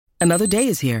Another day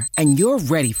is here, and you're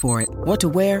ready for it. What to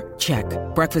wear? Check.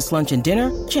 Breakfast, lunch, and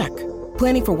dinner? Check.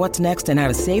 Planning for what's next and how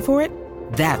to save for it?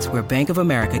 That's where Bank of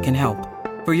America can help.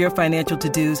 For your financial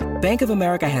to-dos, Bank of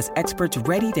America has experts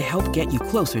ready to help get you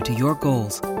closer to your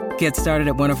goals. Get started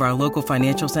at one of our local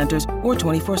financial centers or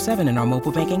 24/7 in our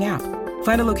mobile banking app.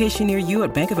 Find a location near you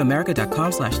at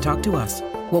bankofamerica.com/talktous.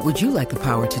 What would you like the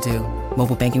power to do?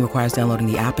 Mobile banking requires downloading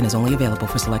the app and is only available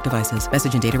for select devices.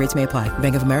 Message and data rates may apply.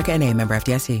 Bank of America N.A., member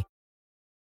FDIC.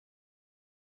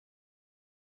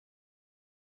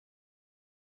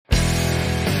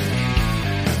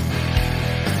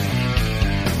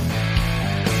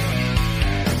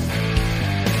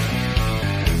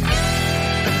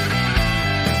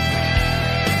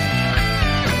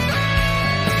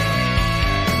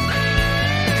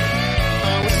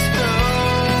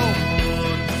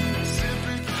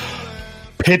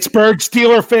 Pittsburgh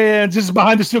Steeler fans, this is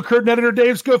Behind the Steel Curtain. Editor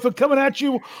Dave Schofield coming at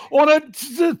you on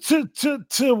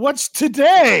what's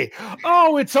today?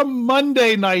 Oh, it's a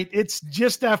Monday night. It's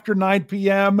just after 9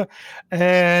 p.m.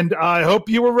 And I hope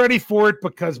you were ready for it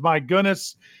because, my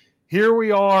goodness, here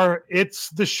we are. It's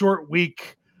the short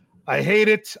week. I hate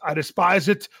it. I despise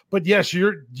it. But yes,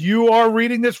 you are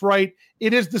reading this right.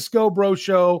 It is the Scho Bro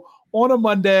Show on a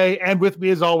Monday. And with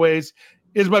me, as always,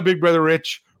 is my big brother,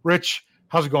 Rich. Rich,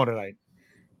 how's it going tonight?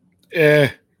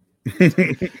 Yeah,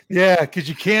 because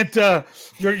you can't.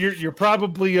 You're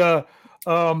probably that's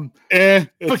how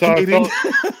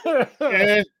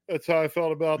I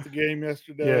felt about the game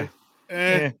yesterday.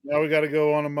 Now we got to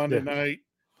go on a Monday night.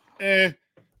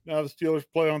 Now the Steelers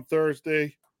play on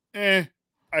Thursday. I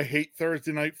hate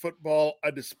Thursday night football.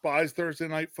 I despise Thursday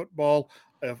night football.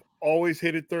 I have always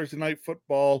hated Thursday night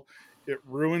football. It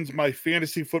ruins my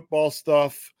fantasy football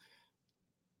stuff.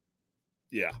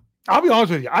 Yeah. I'll be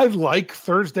honest with you. I like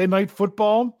Thursday night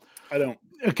football. I don't.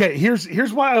 Okay,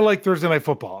 here's why I like Thursday night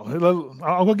football. I'm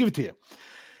going to give it to you.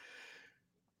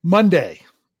 Monday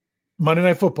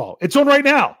night football. It's on right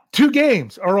now. 2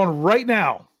 games are on right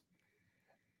now.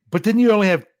 But then you only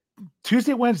have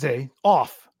Tuesday, Wednesday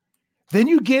off. Then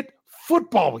you get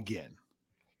football again.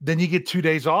 Then you get 2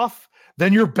 days off.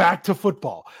 Then you're back to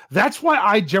football. That's why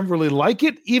I generally like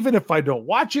it, even if I don't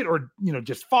watch it or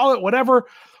just follow it, whatever.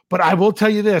 But I will tell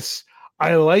you this,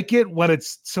 I like it when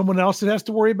it's someone else that has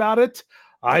to worry about it.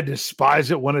 I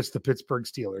despise it when it's the Pittsburgh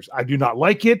Steelers. I do not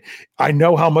like it. I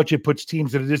know how much it puts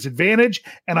teams at a disadvantage,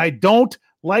 and I don't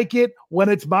like it when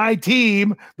it's my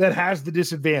team that has the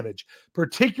disadvantage,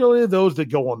 particularly those that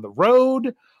go on the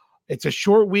road. It's a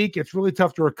short week. It's really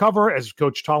tough to recover, as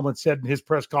Coach Tomlin said in his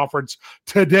press conference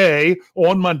today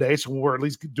on Monday. So we're at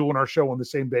least doing our show on the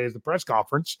same day as the press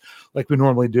conference, like we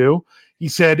normally do. He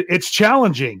said it's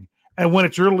challenging. And when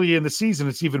it's early in the season,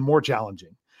 it's even more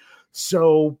challenging.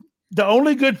 So the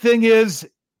only good thing is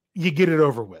you get it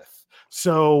over with.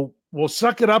 So we'll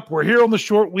suck it up. We're here on the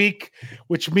short week,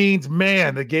 which means,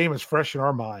 man, the game is fresh in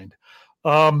our mind.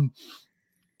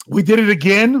 We did it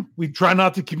again. We try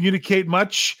not to communicate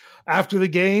much after the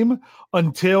game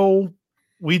until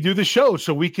we do the show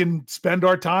so we can spend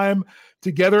our time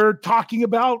together talking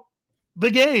about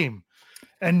the game.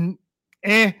 And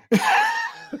I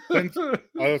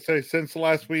would say since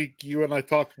last week, you and I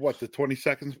talked, the 20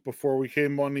 seconds before we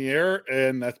came on the air,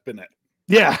 and that's been it.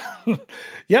 Yeah.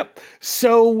 Yep.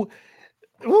 So,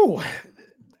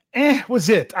 was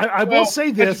it. I will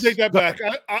say this. I take that back.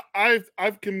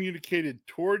 I've communicated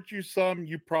towards you some.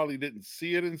 You probably didn't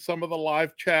see it in some of the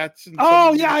live chats. And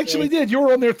I actually did. You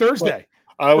were on there Thursday.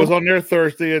 I was on there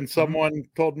Thursday, and someone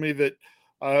told me that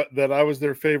I was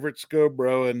their favorite Scho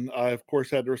Bro, and I, of course,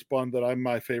 had to respond that I'm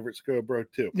my favorite Scho Bro,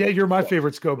 too. Yeah, you're my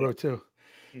favorite Scho Bro, too.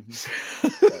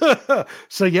 Mm-hmm.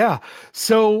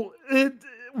 So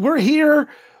we're here.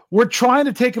 We're trying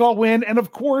to take it all in. And,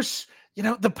 of course,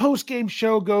 the post-game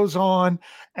show goes on,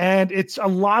 and it's a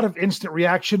lot of instant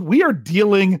reaction. We are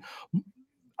dealing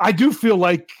 – I do feel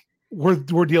like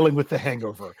we're dealing with the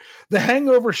hangover. The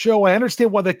hangover show, I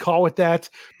understand why they call it that,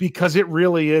 because it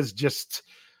really is just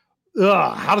 –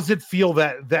 how does it feel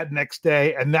that next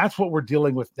day? And that's what we're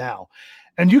dealing with now.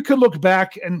 And you could look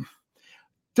back, and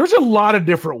there's a lot of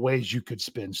different ways you could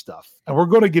spin stuff. And we're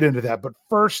going to get into that. But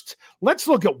first, let's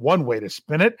look at one way to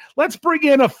spin it. Let's bring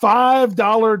in a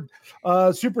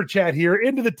 $5 super chat here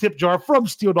into the tip jar from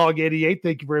Steel Dog 88.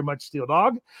 Thank you very much, Steel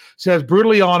Dog. Says,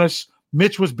 brutally honest,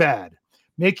 Mitch was bad,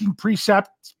 making pre-snap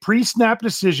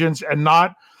decisions and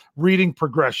not reading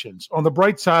progressions. On the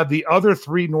bright side, the other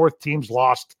 3 North teams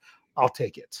lost. I'll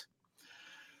take it.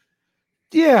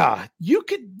 Yeah, you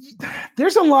could.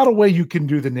 There's a lot of way you can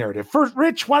do the narrative. First,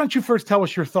 Rich, why don't you first tell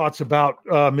us your thoughts about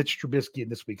Mitch Trubisky in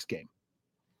this week's game?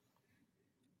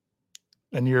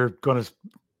 And you're going to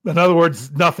In other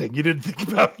words, nothing. You didn't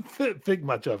think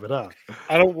much of it, huh?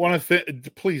 I don't want to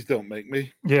think. Please don't make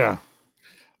me. Yeah.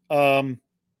 The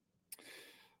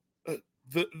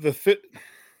fit.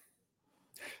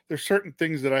 There's certain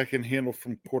things that I can handle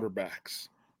from quarterbacks,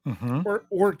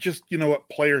 or just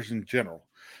players in general,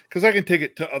 because I can take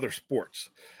it to other sports.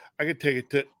 I can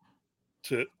take it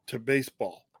to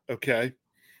baseball. Okay,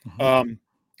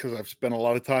 because I've spent a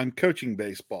lot of time coaching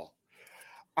baseball.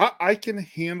 I can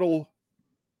handle,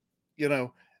 a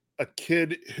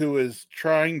kid who is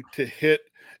trying to hit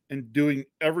and doing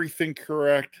everything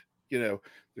correct. Their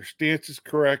stance is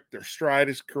correct, their stride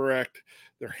is correct,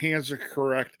 their hands are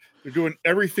correct. They're doing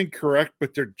everything correct,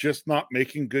 but they're just not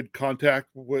making good contact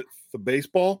with the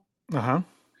baseball. They're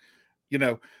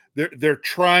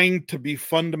trying to be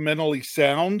fundamentally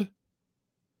sound,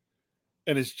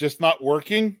 and it's just not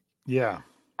working. Yeah.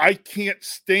 I can't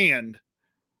stand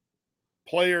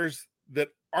players that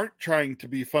aren't trying to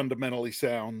be fundamentally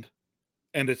sound,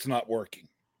 and it's not working.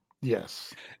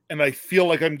 Yes. And I feel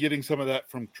like I'm getting some of that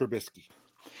from Trubisky.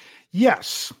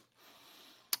 Yes.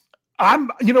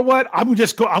 You know what? I'm going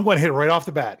to hit it right off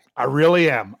the bat. I really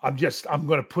am. I'm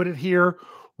going to put it here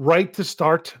right to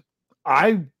start.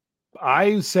 I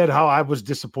said how I was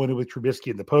disappointed with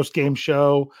Trubisky in the post-game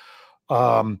show.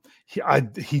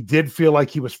 He did feel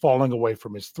like he was falling away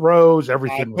from his throws.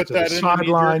 Everything was to the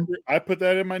sideline. I put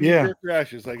that in my knee-jerk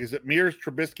reactions. Like, is it me or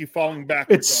Trubisky falling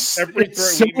backwards?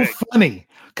 It's so funny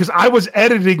because I was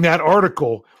editing that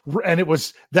article and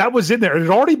that was in there. It had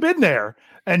already been there.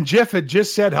 And Jeff had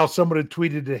just said how someone had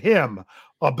tweeted to him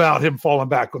about him falling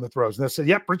back on the throws. And I said,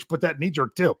 yep, Rich put that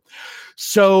knee-jerk too.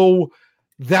 So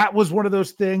that was one of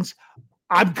those things.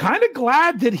 I'm kind of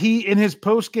glad that he, in his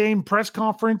post-game press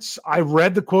conference, I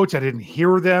read the quotes. I didn't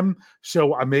hear them.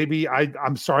 So I'm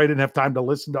sorry I didn't have time to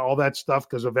listen to all that stuff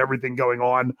because of everything going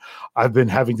on. I've been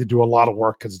having to do a lot of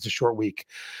work because it's a short week.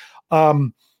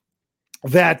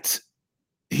 That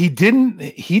he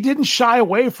didn't shy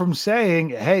away from saying,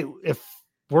 hey, if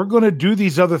we're going to do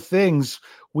these other things,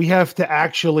 we have to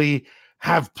actually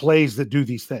have plays that do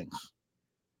these things.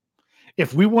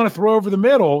 If we want to throw over the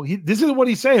middle, this isn't what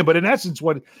he's saying, but in essence,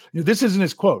 this isn't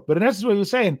his quote, but in essence, what he was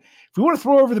saying, if we want to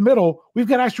throw over the middle, we've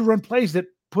got to actually run plays that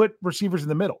put receivers in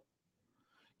the middle,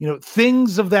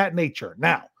 things of that nature.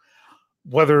 Now,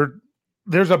 whether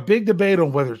there's a big debate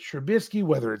on whether it's Trubisky,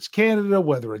 whether it's Canada,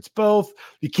 whether it's both,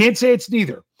 you can't say it's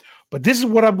neither, but this is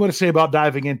what I'm going to say about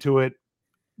diving into it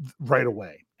right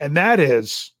away. And that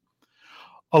is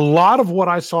a lot of what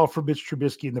I saw from Mitch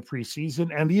Trubisky in the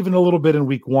preseason and even a little bit in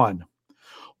week one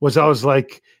was I was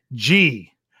like,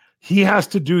 gee, he has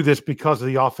to do this because of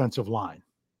the offensive line.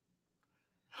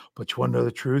 But you want to know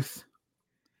the truth?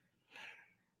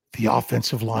 The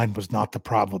offensive line was not the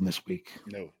problem this week.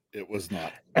 No, it was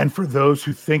not. And for those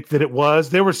who think that it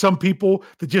was, there were some people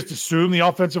that just assumed the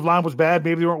offensive line was bad.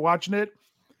 Maybe they weren't watching it.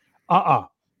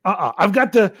 I've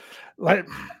got to,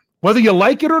 whether you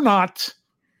like it or not,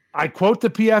 I quote the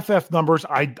PFF numbers.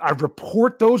 I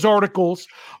report those articles.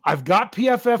 I've got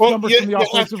PFF numbers from the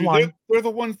offensive line. They're the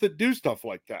ones that do stuff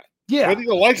like that. Yeah. Whether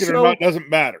you like it or not doesn't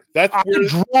matter. I've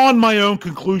drawn my own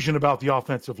conclusion about the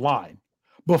offensive line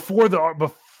before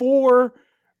the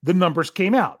numbers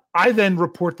came out. I then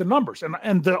report the numbers.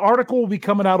 And the article will be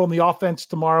coming out on the offense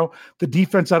tomorrow. The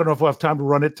defense, I don't know if we'll have time to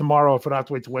run it tomorrow. If I have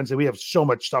to wait till Wednesday, we have so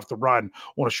much stuff to run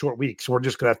on a short week. So we're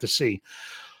just going to have to see.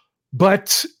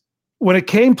 But when it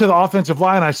came to the offensive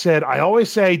line, I said, I always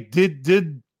say, do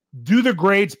the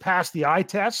grades pass the eye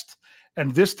test?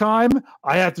 And this time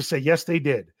I have to say, yes, they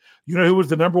did. You know who was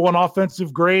the number one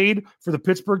offensive grade for the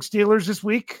Pittsburgh Steelers this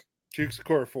week?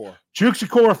 Chukwuekorfor.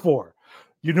 Chukwuekorfor.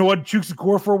 You know what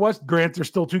Chukwuekorfor was? Grant, there's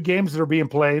still 2 games that are being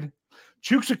played.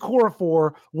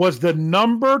 Chukwuekorfor was the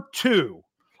number 2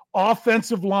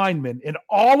 offensive lineman in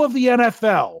all of the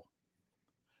NFL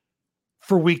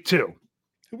for week 2.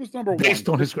 Who was number 1? Based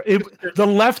on the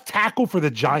left tackle for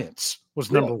the Giants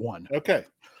was number 1. Okay.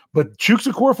 But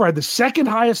Chukwuekorfor had the second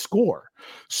highest score.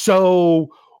 So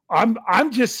I'm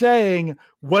just saying,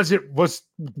 was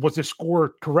the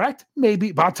score correct?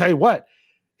 Maybe, but I'll tell you what,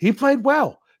 he played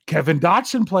well. Kevin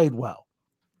Dotson played well.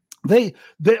 They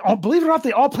believe it or not,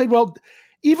 they all played well.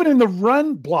 Even in the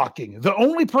run blocking, the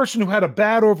only person who had a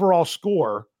bad overall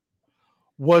score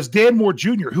was Dan Moore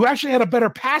Jr., who actually had a better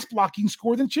pass blocking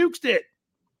score than Chooks did.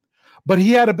 But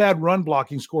he had a bad run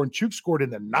blocking score, and Chooks scored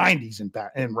in the 90s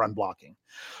in run blocking.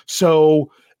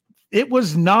 So it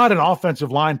was not an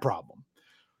offensive line problem.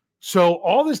 So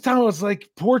all this time I was like,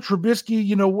 poor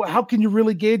Trubisky, how can you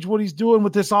really gauge what he's doing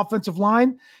with this offensive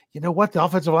line? You know what? The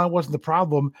offensive line wasn't the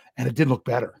problem, and it didn't look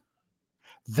better.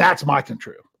 That's my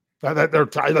control.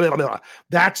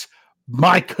 That's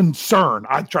my concern.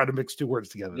 I tried to mix two words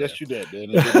together. Yes, you did.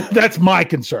 That's my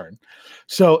concern.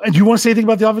 So, and do you want to say anything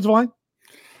about the offensive line?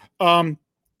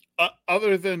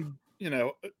 Other than,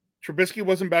 Trubisky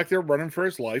wasn't back there running for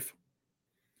his life.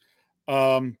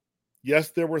 Yes,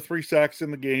 there were 3 sacks in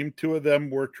the game. 2 of them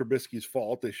were Trubisky's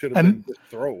fault. They should have been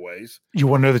throwaways. You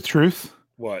want to know the truth?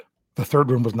 What? The third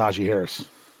one was Najee Harris.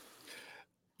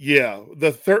 Yeah,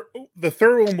 the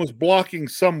third one was blocking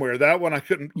somewhere. That one I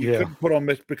couldn't put on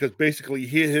Mitch because basically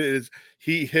he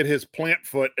hit his plant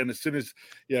foot, and as soon as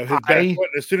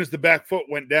the back foot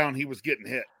went down, he was getting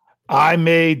hit. I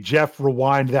made Jeff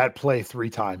rewind that play 3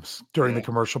 times during the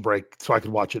commercial break so I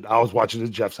could watch it. I was watching it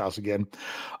at Jeff's house again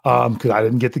because I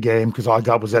didn't get the game because all I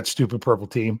got was that stupid purple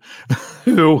team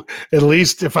who, at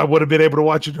least if I would have been able to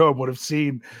watch it home, would have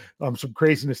seen some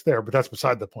craziness there. But that's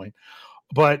beside the point.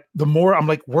 But the more I'm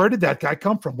like, where did that guy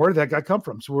come from? Where did that guy come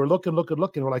from? So we're looking.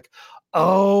 We're like,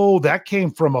 oh, that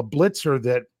came from a blitzer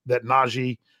that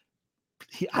Najee.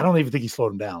 I don't even think he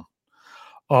slowed him down.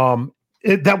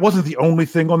 That wasn't the only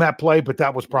thing on that play, but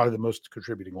that was probably the most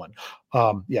contributing one.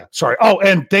 Sorry. Oh,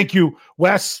 and thank you,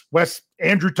 Wes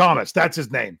Andrew Thomas. That's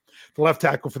his name, the left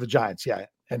tackle for the Giants. Yeah,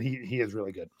 and he is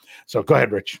really good. So go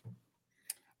ahead, Rich.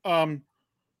 So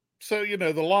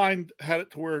the line had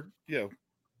it to where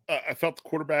I felt the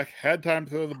quarterback had time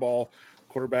to throw the ball.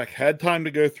 Quarterback had time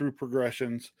to go through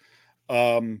progressions.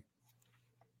 They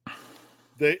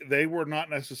were not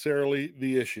necessarily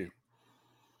the issue.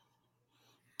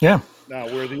 Yeah. Now,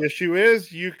 where the issue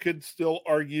is, you could still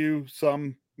argue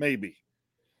some maybe.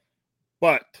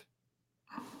 But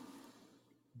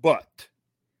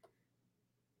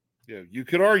you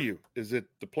could argue, is it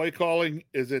the play calling?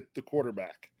 Is it the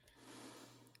quarterback?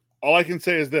 All I can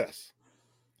say is this.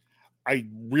 I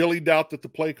really doubt that the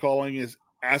play calling is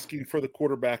asking for the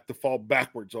quarterback to fall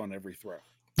backwards on every throw.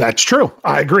 That's true.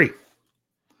 I agree.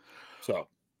 So,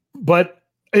 but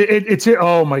it's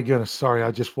oh my goodness. Sorry. I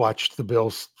just watched the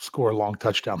Bills score a long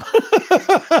touchdown.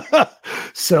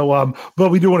 So, but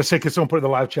we do want to say, because someone put in the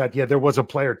live chat, there was a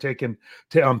player taken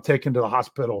to the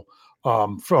hospital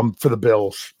for the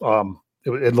Bills.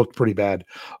 It looked pretty bad.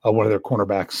 One of their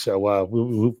cornerbacks.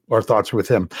 So our thoughts are with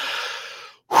him.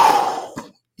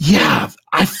 Yeah,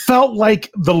 I felt like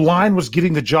the line was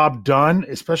getting the job done,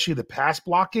 especially the pass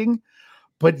blocking,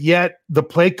 but yet the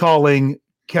play calling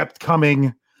kept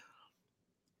coming.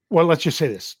 Well, let's just say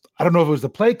this. I don't know if it was the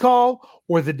play call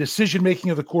or the decision-making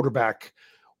of the quarterback,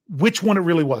 which one it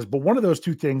really was, but one of those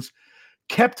two things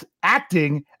kept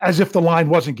acting as if the line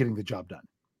wasn't getting the job done.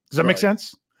 Does that make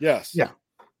sense? Yes. Yeah.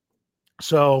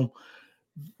 So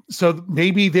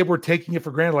maybe they were taking it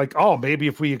for granted, like, oh, maybe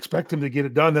if we expect him to get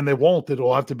it done, then they won't.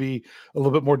 It'll have to be a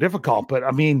little bit more difficult. But,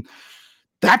 I mean,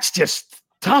 that's just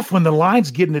tough when the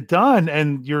line's getting it done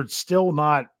and you're still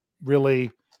not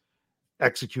really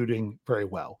executing very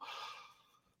well.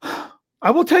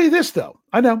 I will tell you this, though.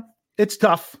 I know it's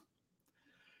tough.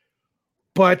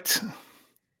 But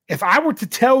if I were to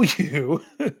tell you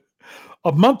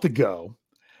a month ago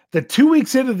that 2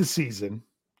 weeks into the season,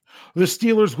 the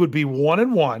Steelers would be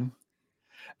 1-1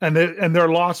 and their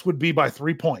loss would be by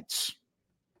 3 points,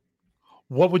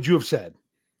 what would you have said?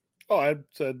 Oh, I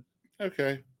said,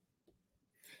 okay.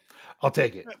 I'll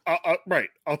take it. Right.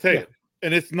 I'll take it.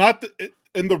 And it's not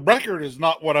and the record is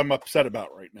not what I'm upset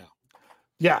about right now.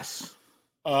 Yes.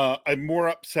 I'm more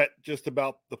upset just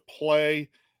about the play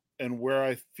and where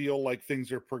I feel like things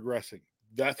are progressing.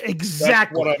 That's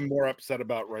what I'm more upset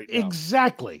about right now.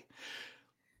 Exactly.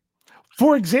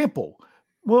 For example,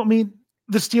 well, I mean,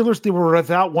 the Steelers, they were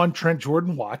without one Trent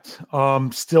Jordan Watt,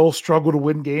 still struggle to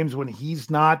win games when he's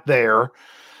not there.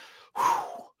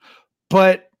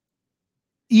 But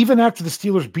even after the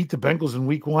Steelers beat the Bengals in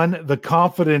week 1, the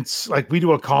confidence, like we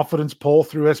do a confidence poll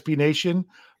through SB Nation,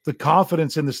 the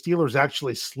confidence in the Steelers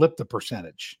actually slipped a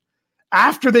percentage.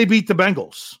 After they beat the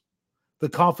Bengals, the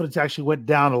confidence actually went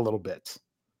down a little bit,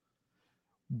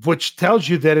 which tells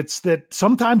you that it's that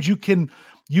sometimes you can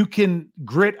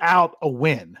grit out a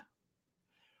win,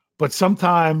 but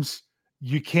sometimes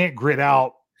you can't grit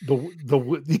out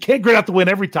you can't grit out the win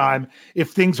every time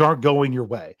if things aren't going your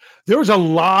way. There was a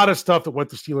lot of stuff that went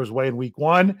the Steelers' way in week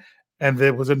 1, and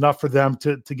there was enough for them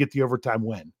to get the overtime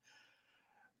win.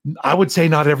 I would say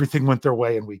not everything went their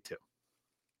way in week 2.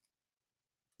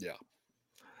 Yeah.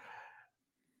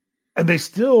 And they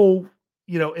still,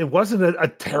 it wasn't a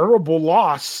terrible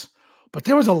loss, but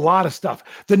there was a lot of stuff.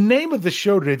 The name of the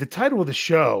show today, the title of the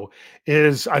show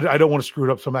is, I don't want to screw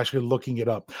it up, so I'm actually looking it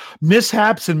up.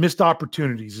 Mishaps and Missed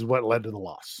Opportunities is what led to the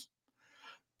loss.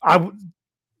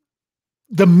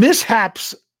 The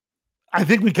mishaps, I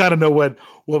think we kind of know what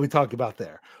we talked about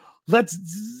there.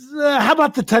 How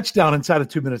about the touchdown inside of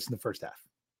 2 minutes in the first half?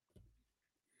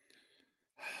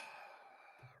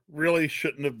 Really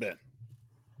shouldn't have been.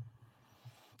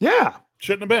 Yeah.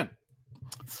 Shouldn't have been.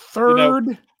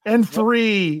 Third and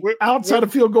 3 outside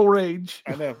of field goal range.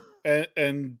 I know.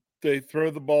 And they throw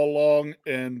the ball long,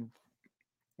 and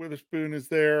Witherspoon is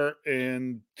there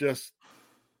and just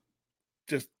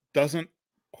doesn't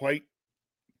quite.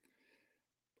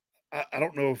 I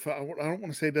don't know if I don't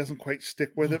want to say doesn't quite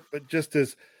stick with it, but just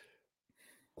as,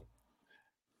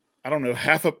 I don't know,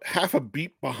 half a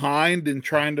beat behind in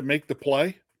trying to make the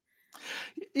play.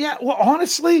 Yeah, well,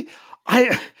 honestly,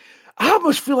 I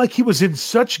almost feel like he was in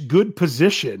such good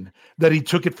position that he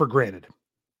took it for granted.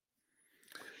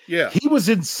 Yeah. He was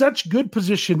in such good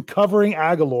position covering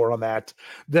Aguilar on that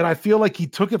I feel like he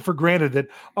took it for granted that,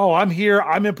 oh, I'm here,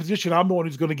 I'm in position, I'm the one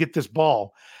who's going to get this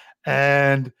ball.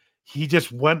 And he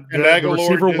just went, the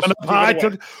receiver went up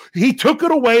high, he took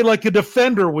it away like a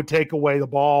defender would take away the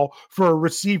ball for a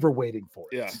receiver waiting for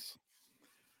it. Yes.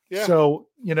 Yeah. So,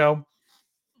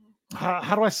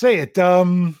 how do I say it?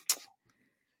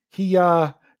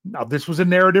 Now this was a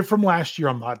narrative from last year.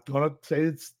 I'm not going to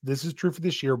say this is true for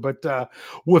this year, but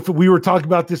if we were talking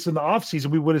about this in the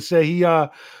offseason, we would have said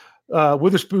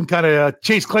Witherspoon kind of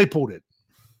Chase Claypool'd it.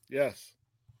 Yes.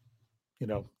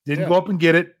 Didn't go up and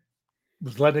get it,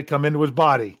 was letting it come into his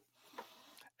body,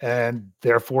 and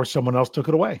therefore someone else took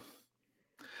it away.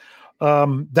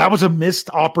 That was a missed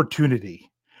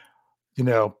opportunity.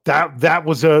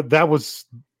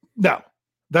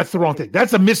 That's the wrong thing.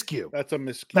 That's a miscue. That's a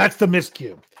miscue. That's the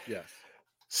miscue. Yes.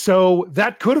 So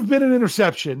that could have been an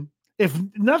interception. If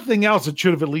nothing else, it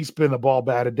should have at least been the ball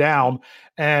batted down.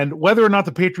 And whether or not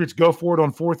the Patriots go for it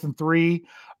on 4th and 3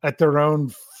 at their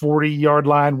own 40-yard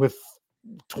line with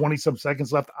 20-some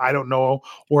seconds left, I don't know.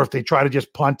 Or if they try to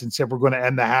just punt and said we're going to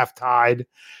end the half tied,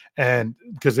 and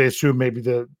because they assume maybe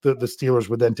the Steelers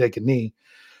would then take a knee.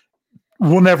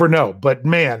 We'll never know. But,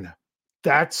 man,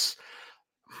 that's –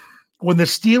 when the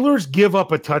Steelers give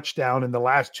up a touchdown in the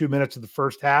last 2 minutes of the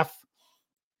first half,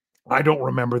 I don't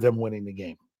remember them winning the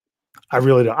game. I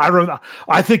really don't.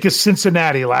 I think it's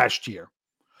Cincinnati last year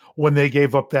when they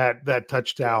gave up that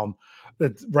touchdown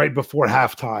right before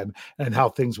halftime and how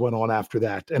things went on after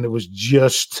that. And it was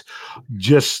just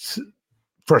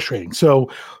frustrating.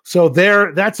 So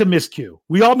that's a miscue.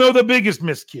 We all know the biggest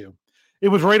miscue. It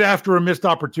was right after a missed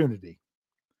opportunity.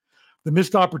 The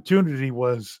missed opportunity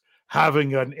was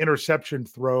having an interception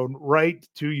thrown right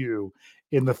to you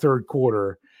in the third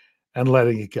quarter and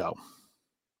letting it go.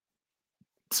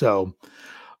 So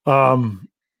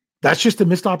that's just a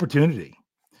missed opportunity.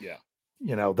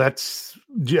 Yeah. That's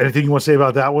anything you want to say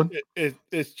about that one?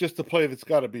 It's just a play that's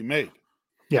got to be made.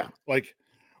 Yeah. Like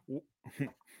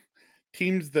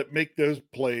teams that make those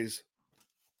plays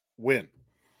win.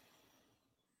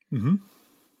 Mm-hmm.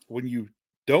 When you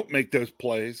don't make those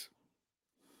plays,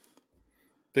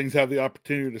 things have the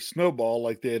opportunity to snowball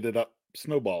like they ended up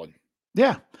snowballing.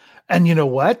 Yeah. And you know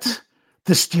what?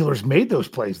 The Steelers made those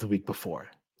plays the week before.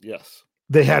 Yes.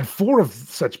 They had 4 of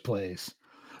such plays.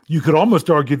 You could almost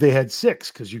argue they had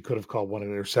 6 because you could have called one an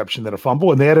interception, then a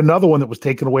fumble, and they had another one that was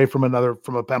taken away from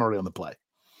a penalty on the play.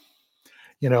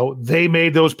 They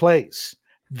made those plays.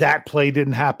 That play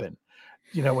didn't happen.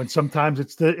 And sometimes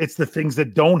it's the things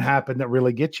that don't happen that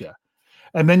really get you.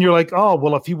 And then you're like, oh,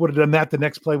 well, if he would have done that, the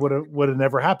next play would have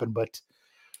never happened. But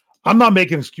I'm not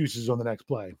making excuses on the next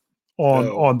play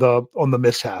on the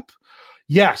mishap.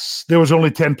 Yes, there was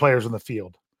only 10 players on the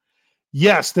field.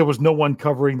 Yes, there was no one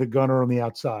covering the gunner on the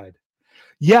outside.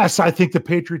 Yes, I think the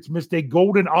Patriots missed a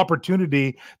golden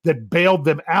opportunity that bailed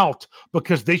them out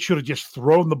because they should have just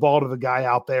thrown the ball to the guy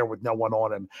out there with no one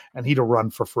on him, and he'd have run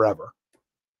for forever.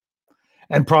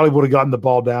 And probably would have gotten the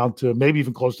ball down to maybe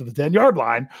even close to the 10-yard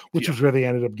line, which was where they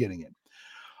ended up getting it.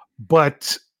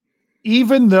 But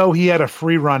even though he had a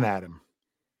free run at him,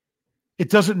 it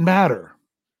doesn't matter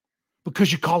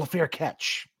because you call a fair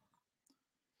catch.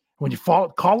 When you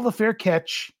call the fair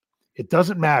catch, it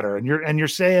doesn't matter. And you're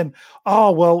saying,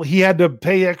 oh, well, he had to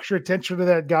pay extra attention to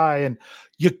that guy. And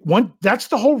that's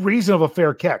the whole reason of a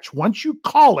fair catch. Once you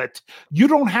call it, you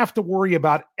don't have to worry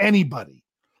about anybody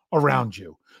around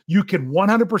you. You can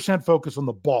 100% focus on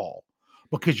the ball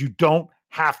because you don't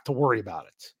have to worry about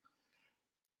it.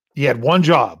 He had one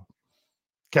job,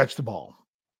 catch the ball.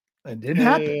 And it didn't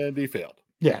happen. And he failed.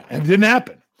 Yeah, and it didn't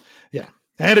happen. Yeah,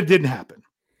 and it didn't happen.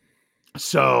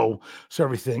 So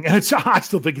everything. And I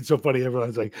still think it's so funny.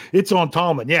 Everyone's like, it's on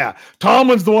Tomlin. Yeah,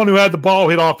 Tomlin's the one who had the ball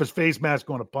hit off his face mask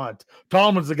on a punt.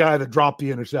 Tomlin's the guy that dropped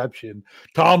the interception.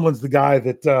 Tomlin's the guy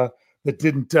that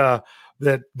didn't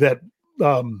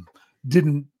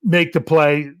didn't make the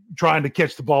play trying to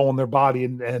catch the ball on their body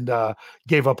and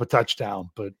gave up a touchdown.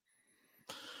 But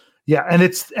yeah, and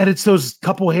it's those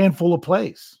couple handful of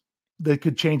plays that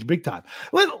could change big time.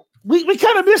 We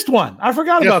kind of missed one. I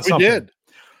forgot about something. We did.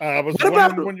 I was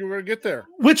wondering when you were going to get there.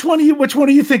 Which one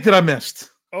do you think that I missed?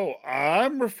 Oh,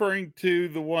 I'm referring to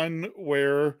the one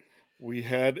where we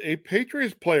had a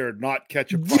Patriots player not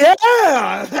catch a punt.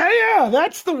 Yeah,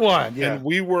 that's the one. Yeah. And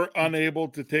we were unable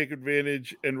to take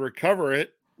advantage and recover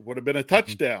it. Would have been a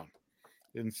touchdown.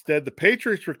 Instead, the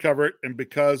Patriots recover it, and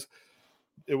because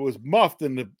it was muffed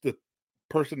and the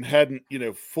person hadn't,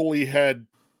 fully had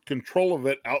control of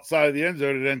it outside of the end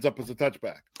zone, it ends up as a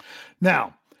touchback.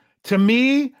 Now, to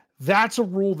me, that's a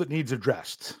rule that needs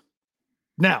addressed.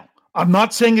 Now, I'm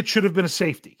not saying it should have been a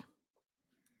safety.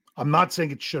 But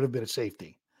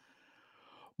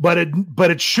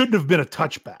it shouldn't have been a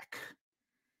touchback.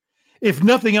 If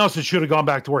nothing else, it should have gone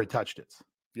back to where he touched it.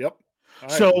 Yep.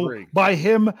 I agree. By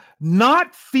him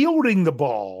not fielding the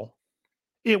ball,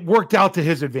 it worked out to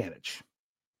his advantage.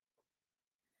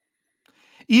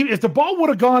 Even if the ball would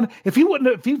have gone, if he'd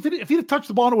have touched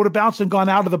the ball and it would have bounced and gone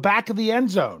out of the back of the end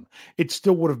zone, it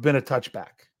still would have been a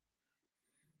touchback.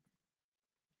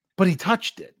 But he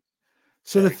touched it.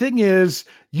 So the thing is,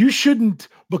 you shouldn't,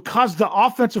 because the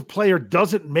offensive player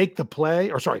doesn't make the play,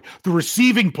 the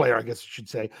receiving player, I guess I should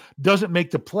say, doesn't make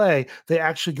the play, they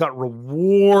actually got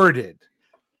rewarded.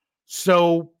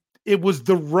 So it was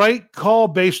the right call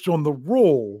based on the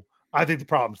rule. I think the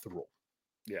problem's the rule.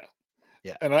 Yeah.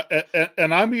 Yeah.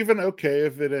 And I'm even okay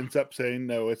if it ends up saying,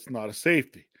 no, it's not a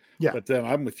safety. Yeah. But then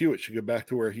I'm with you. It should go back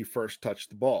to where he first touched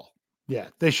the ball. Yeah,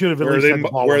 they should have at least had the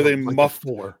ball where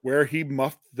he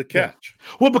muffed the catch.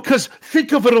 Yeah. Well, because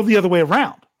think of it the other way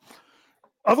around.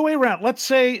 Let's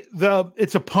say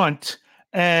it's a punt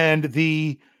and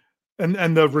the punt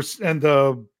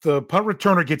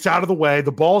returner gets out of the way.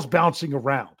 The ball's bouncing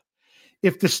around.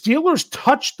 If the Steelers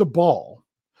touch the ball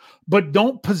but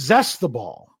don't possess the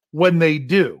ball when they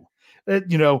do,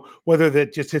 whether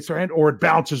that just hits their hand or it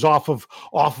bounces off of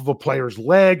a player's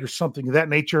leg or something of that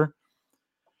nature.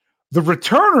 The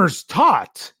returners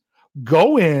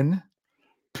go in,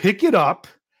 pick it up,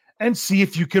 and see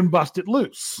if you can bust it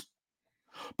loose.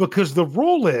 Because the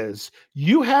rule is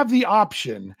you have the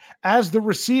option as the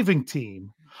receiving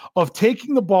team of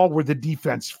taking the ball where the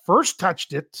defense first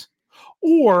touched it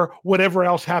or whatever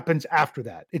else happens after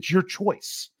that. It's your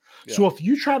choice. Yeah. So if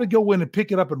you try to go in and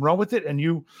pick it up and run with it and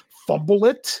you fumble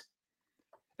it,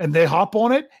 and they hop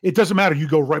on it, it doesn't matter. You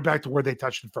go right back to where they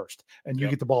touched it first, and you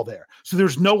get the ball there. So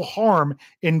there's no harm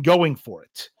in going for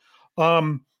it.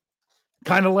 Kind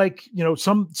of like,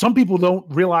 some people don't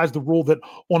realize the rule that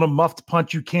on a muffed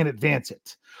punt, you can't advance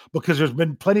it because there's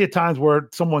been plenty of times where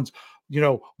someone's,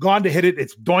 gone to hit it.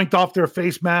 It's doinked off their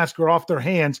face mask or off their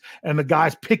hands, and the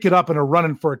guys pick it up and are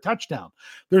running for a touchdown.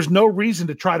 There's no reason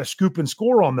to try to scoop and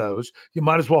score on those. You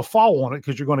might as well fall on it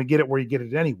because you're going to get it where you get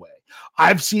it anyway.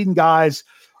 I've seen guys,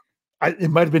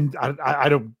 it might have been, I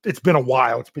don't, it's been a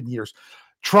while. It's been years.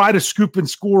 Try to scoop and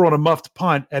score on a muffed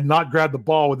punt and not grab the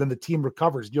ball, and then the team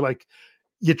recovers.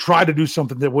 You try to do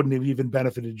something that wouldn't have even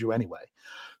benefited you anyway.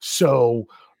 So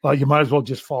you might as well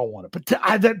just fall on it. But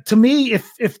to me,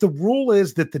 if the rule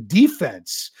is that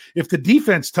if the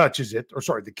defense touches it,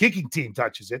 the kicking team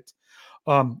touches it,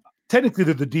 technically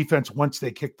they're the defense once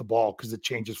they kick the ball because it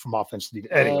changes from offense to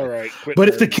defense. Anyway. All right. But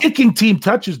if the kicking team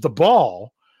touches the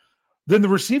ball, then the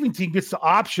receiving team gets the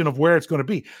option of where it's going to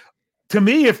be. To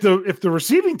me, if the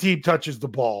receiving team touches the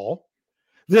ball,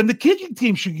 then the kicking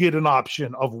team should get an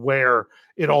option of where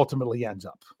it ultimately ends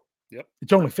up. Yep.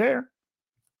 It's only fair.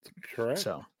 Correct.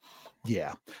 So,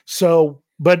 yeah.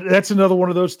 But that's another one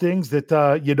of those things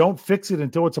that you don't fix it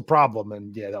until it's a problem.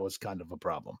 And yeah, that was kind of a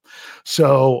problem.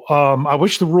 So I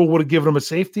wish the rule would have given them a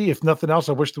safety. If nothing else,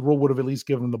 I wish the rule would have at least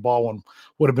given them the ball and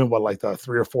would have been the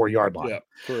 3 or 4 yard line. Yeah,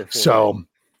 3 or 4. So,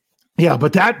 yeah,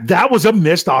 but that was a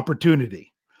missed opportunity.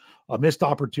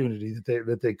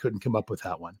 That they couldn't come up with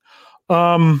that one.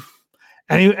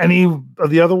 Any of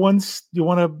the other ones you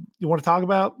want to talk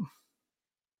about?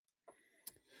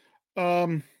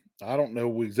 I don't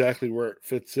know exactly where it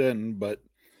fits in, but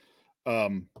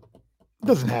it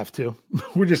doesn't have to.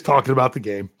 We're just talking about the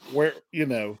game. Where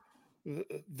the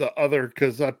other,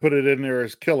 because I put it in there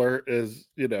as killer, is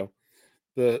the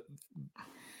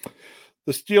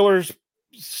Steelers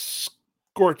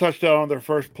score a touchdown on their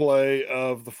first play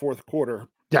of the fourth quarter.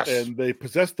 Yes. And they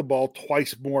possessed the ball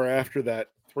twice more after that.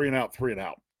 3 and out.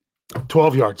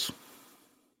 12 yards.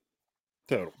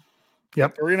 Total.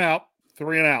 Yep. 3 and out.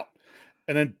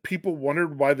 And then people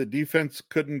wondered why the defense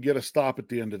couldn't get a stop at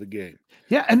the end of the game.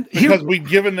 Yeah, and because we'd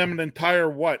given them an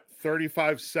entire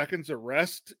 35 seconds of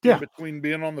rest in between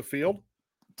being on the field.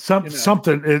 Something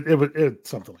it was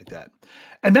something like that.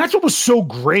 And that's what was so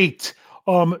great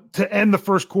to end the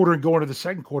first quarter and go into the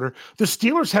second quarter. The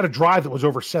Steelers had a drive that was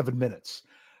over 7 minutes.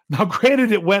 Now,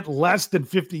 granted, it went less than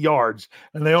 50 yards,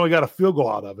 and they only got a field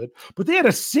goal out of it, but they had a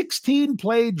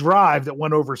 16-play drive that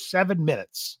went over 7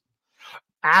 minutes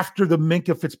after the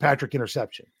Minkah Fitzpatrick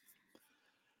interception.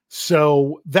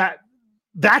 So that's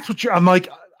what I'm like.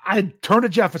 I turned to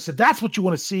Jeff and said, that's what you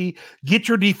want to see. Get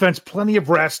your defense plenty of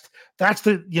rest. That's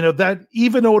that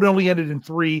even though it only ended in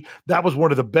 3, that was one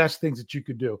of the best things that you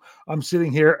could do. I'm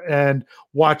sitting here and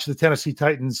watch the Tennessee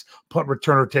Titans punt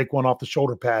returner take one off the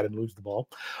shoulder pad and lose the ball.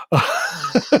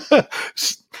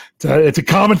 It's a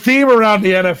common theme around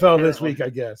the NFL this week, I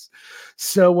guess.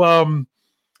 So,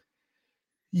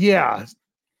 yeah,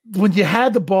 when you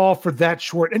had the ball for that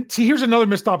short, and see, here's another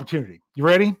missed opportunity. You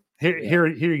ready? Here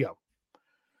you go.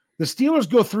 The Steelers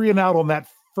go 3 and out on that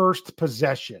first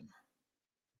possession.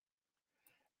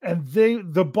 And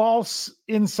the ball's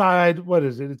inside, what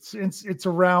is it? It's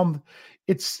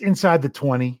inside the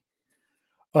 20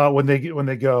 when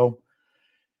they go.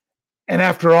 And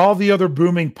after all the other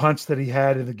booming punts that he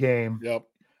had in the game,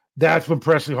 that's when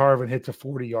Presley Harvin hits a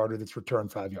 40-yarder that's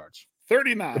returned 5 yards.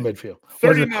 39 to midfield.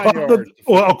 39 yards.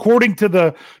 Well, according to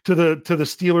the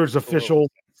Steelers official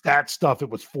stat stuff, it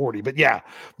was 40. But yeah,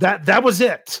 that was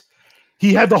it.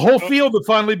 He had the whole field to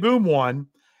finally boom one,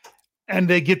 and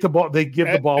they get the ball. They give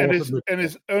the ball. And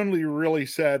his only really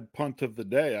sad punt of the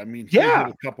day. I mean, he had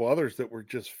a couple others that were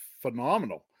just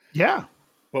phenomenal. Yeah,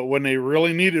 but when they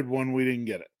really needed one, we didn't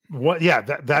get it. What? Yeah,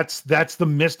 that's the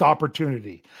missed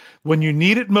opportunity. When you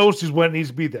need it most is when it needs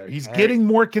to be there. He's getting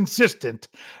more consistent.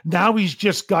 Now he's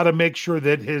just got to make sure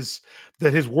that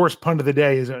his worst punt of the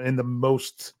day is in the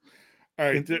most. All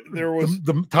right, there was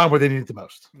the time where they need it the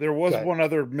most. There was one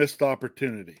other missed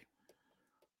opportunity.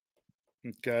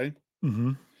 Okay.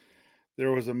 Mm-hmm.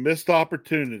 There was a missed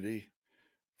opportunity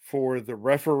for the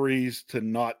referees to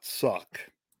not suck.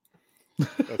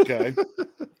 Okay.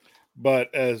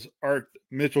 But as Art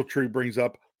Mitchell-Tree brings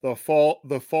up, the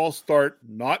false start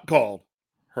not called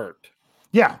hurt.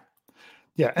 Yeah.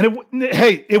 Yeah, and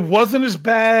it wasn't as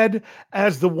bad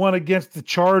as the one against the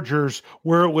Chargers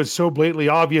where it was so blatantly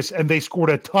obvious and they scored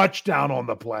a touchdown on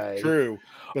the play. True,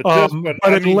 but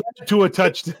it led to a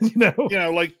touchdown.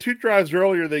 Like 2 drives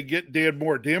earlier, they get Dan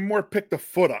Moore. Dan Moore picked a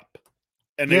foot up,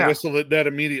 and they whistled at that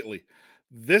immediately.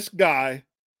 This guy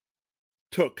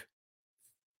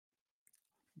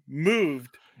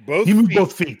moved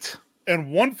both feet, and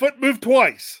 1 foot moved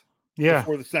twice. Yeah,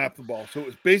 before the snap of the ball. So it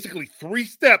was basically 3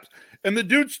 steps, and the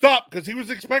dude stopped because he was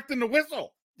expecting the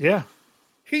whistle. Yeah,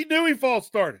 he knew he false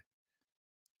started,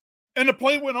 and the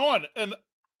play went on. And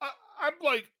I'm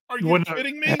like, "Are you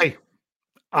kidding me?" Hey,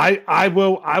 I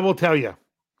will tell you.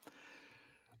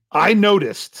 I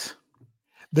noticed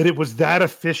that it was that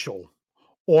official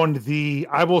on the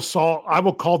I will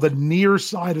call the near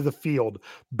side of the field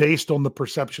based on the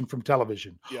perception from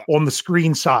television on the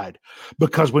screen side,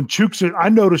 because when I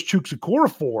noticed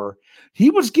Chukwuekorfor, he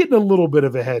was getting a little bit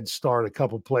of a head start, a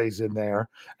couple plays in there,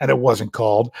 and it wasn't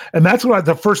called. And that's what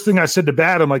the first thing I said to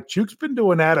Bat, I'm like, Chuk's been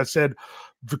doing that. I said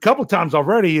a couple times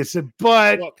already. I said,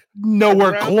 but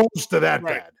nowhere close to that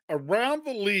bad. Around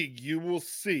the league, you will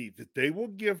see that they will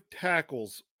give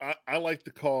tackles. I like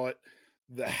to call it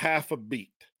the half a beat.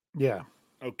 Yeah.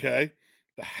 Okay.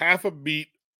 The half a beat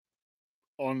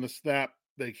on the snap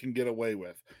they can get away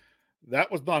with.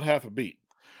 That was not half a beat.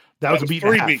 That was a beat 3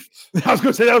 and a half. beats. I was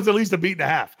going to say that was at least a beat and a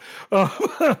half.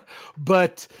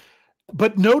 But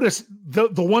notice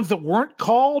the ones that weren't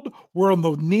called were on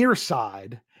the near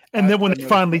side. And then when they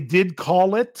finally did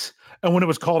call it, and when it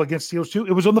was called against Steelers too,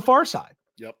 it was on the far side.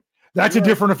 Yep. That's a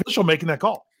different official making that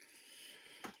call.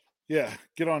 Yeah.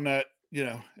 Get on that,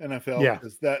 NFL. Yeah.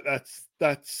 Because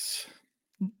that's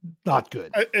not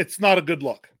good. It's not a good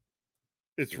look.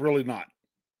 It's really not.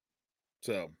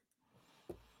 So.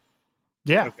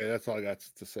 Yeah. Okay, that's all I got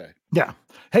to say. Yeah.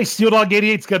 Hey, Steel Dog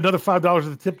 88's got another $5 in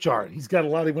the tip jar. He's got a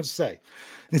lot he wants to say.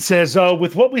 It says,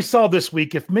 with what we saw this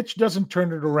week, if Mitch doesn't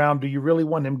turn it around, do you really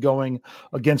want him going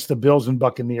against the Bills and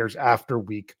Buccaneers after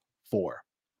week 4?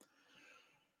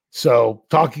 So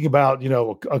talking about,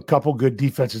 a couple good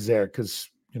defenses there, because,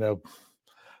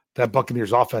 that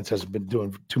Buccaneers offense hasn't been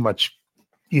doing too much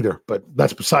either, but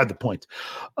that's beside the point.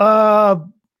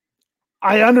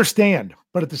 I understand,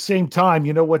 but at the same time,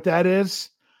 you know what that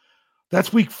is?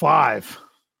 That's week 5.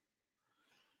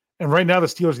 And right now the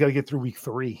Steelers got to get through week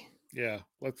 3. Yeah,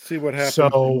 let's see what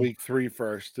happens in week 3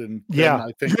 first. And yeah,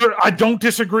 I think I don't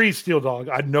disagree, Steel Dog.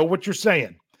 I know what you're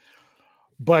saying,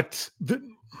 but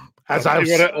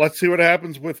let's see what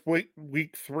happens with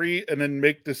week 3, and then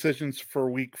make decisions for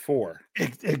week 4.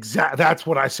 Exactly. That's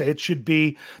what I say.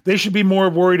 They should be more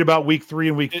worried about week 3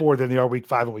 and week 4 than they are week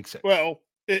 5 and week 6. Well,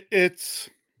 it's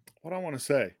what I want to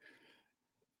say.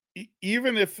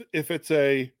 Even if it's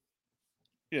a,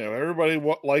 everybody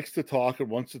likes to talk and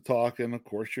wants to talk, and of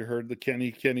course you heard the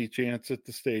Kenny chants at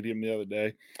the stadium the other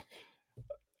day.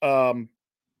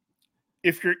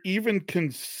 If you're even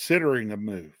considering a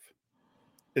move,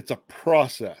 it's a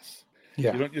process.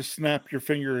 Yeah. You don't just snap your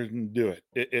finger and do it.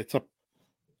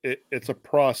 It's a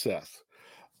process.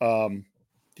 To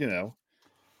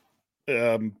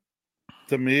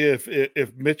me,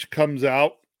 if Mitch comes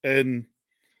out and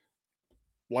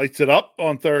lights it up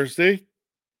on Thursday,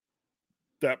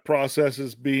 that process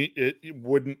it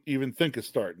wouldn't even think of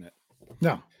starting it.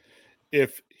 No.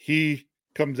 If he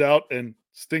comes out and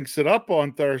stinks it up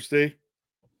on Thursday,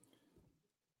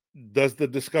 does the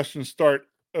discussion start?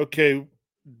 Okay,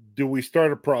 do we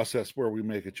start a process where we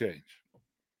make a change?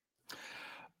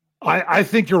 I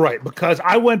think you're right, because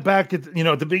I went back at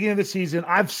the beginning of the season.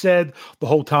 I've said the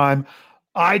whole time,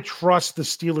 I trust the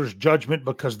Steelers' judgment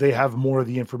because they have more of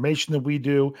the information than we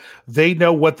do. They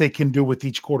know what they can do with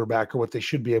each quarterback, or what they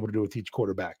should be able to do with each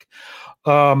quarterback.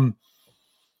 But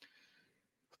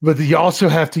you also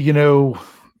have to,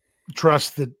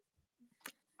 trust that.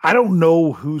 I don't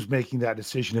know who's making that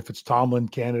decision, if it's Tomlin,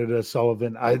 Canada,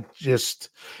 Sullivan. I just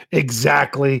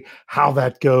exactly how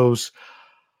that goes.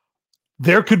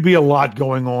 There could be a lot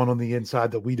going on the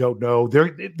inside that we don't know.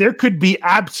 There could be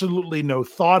absolutely no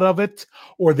thought of it,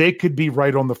 or they could be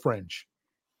right on the fringe.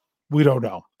 We don't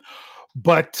know.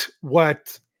 But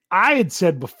what I had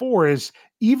said before is,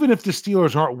 even if the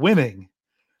Steelers aren't winning,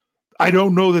 I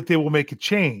don't know that they will make a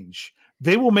change.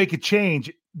 They will make a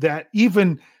change that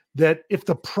if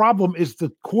the problem is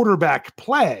the quarterback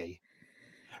play,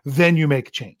 then you make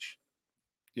a change.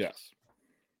 Yes.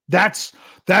 That's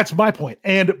my point.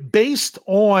 And based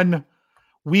on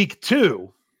week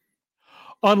 2,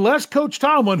 unless Coach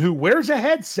Tomlin, who wears a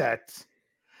headset,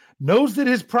 knows that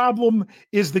his problem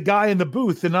is the guy in the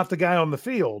booth and not the guy on the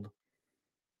field,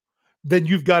 then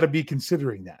you've got to be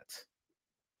considering that.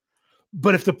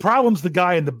 But if the problem's the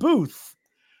guy in the booth,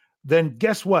 then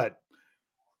guess what?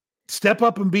 Step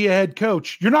up and be a head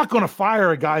coach. You're not going to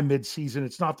fire a guy mid-season.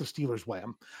 It's not the Steelers' way.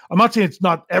 I'm not saying it's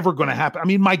not ever going to happen. I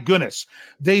mean, my goodness,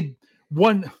 they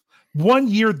one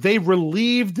year they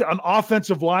relieved an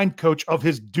offensive line coach of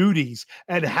his duties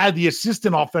and had the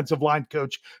assistant offensive line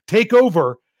coach take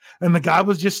over, and the guy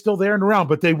was just still there and around,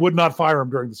 but they would not fire him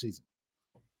during the season.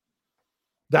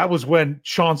 That was when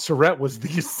Sean Surratt was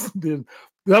that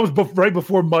was right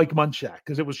before Mike Munchak,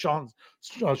 because it was Sean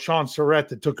Surratt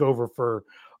that took over for.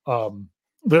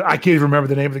 I can't even remember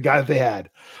the name of the guy that they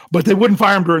had, but they wouldn't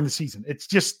fire him during the season. It's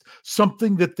just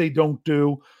something that they don't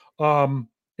do.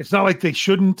 It's not like they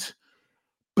shouldn't,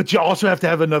 but you also have to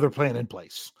have another plan in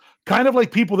place. Kind of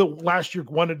like people that last year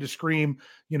wanted to scream,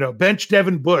 bench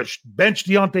Devin Bush, bench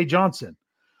Deontay Johnson.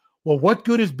 Well, what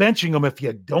good is benching them if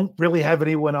you don't really have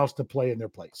anyone else to play in their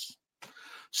place?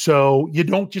 So you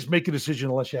don't just make a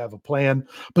decision unless you have a plan.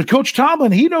 But Coach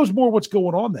Tomlin, he knows more what's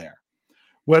going on there.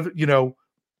 Whether,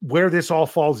 where this all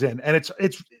falls in. And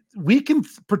it's we can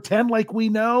pretend like we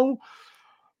know,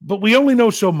 but we only know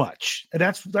so much. And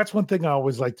that's one thing I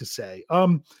always like to say.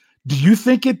 Do you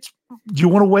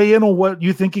want to weigh in on what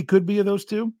you think it could be of those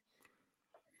two?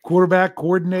 Quarterback,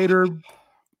 coordinator?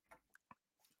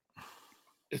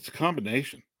 It's a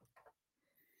combination.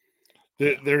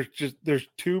 There's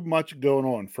too much going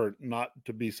on for not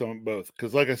to be some of both.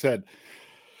 Because like I said,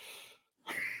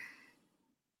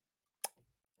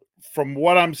 from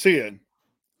what I'm seeing,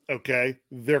 okay,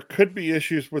 there could be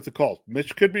issues with the calls.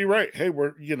 Mitch could be right. Hey,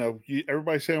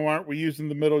 everybody's saying, why aren't we using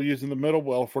the middle?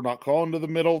 Well, if we're not calling to the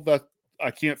middle,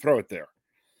 I can't throw it there.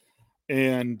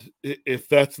 And if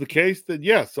that's the case, then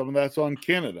yes, some of that's on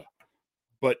Canada.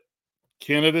 But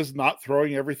Canada's not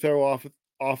throwing every throw off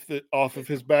of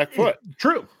his back foot.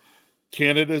 True.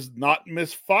 Canada's not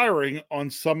misfiring on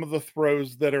some of the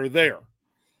throws that are there.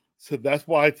 So that's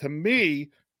why, to me,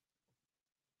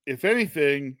 if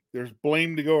anything, there's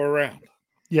blame to go around.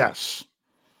 Yes.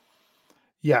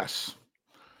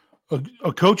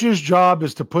 A coach's job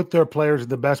is to put their players in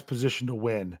the best position to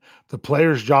win. The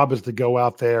player's job is to go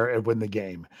out there and win the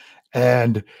game.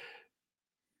 And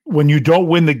when you don't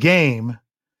win the game,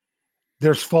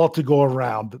 there's fault to go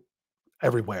around.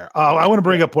 everywhere. I want to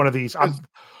bring up one of these.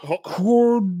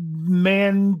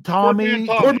 Cordman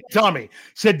Tommy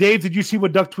said, Dave, did you see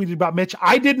what Duck tweeted about Mitch?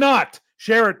 I did not.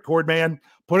 Share it, Cordman.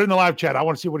 Put it in the live chat. I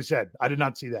want to see what he said. I did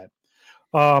not see that.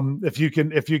 If you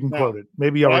can quote it.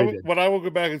 Maybe you already did. What I will go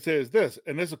back and say is this,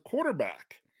 and as a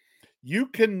quarterback, you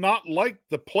cannot like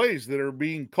the plays that are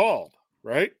being called,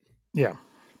 right? Yeah.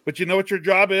 But you know what your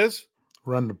job is?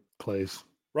 Run the plays.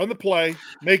 Run the play,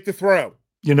 make the throw.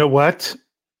 You know what?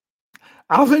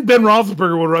 I don't think Ben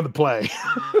Roethlisberger would run the play.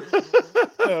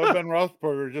 No, Ben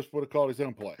Roethlisberger just would have called his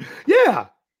own play. Yeah.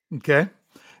 Okay.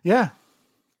 Yeah.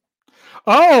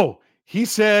 Oh, he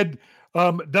said,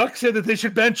 Duck said that they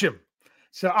should bench him.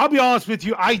 So I'll be honest with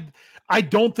you. I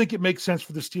don't think it makes sense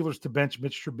for the Steelers to bench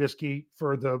Mitch Trubisky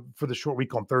for the short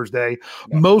week on Thursday.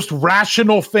 No. Most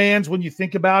rational fans, when you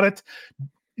think about it,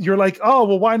 you're like, oh,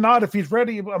 well, why not if he's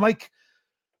ready? I'm like,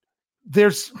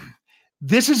 this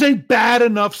is a bad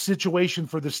enough situation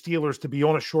for the Steelers to be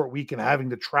on a short week and having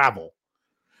to travel.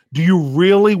 Do you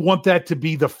really want that to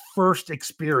be the first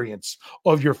experience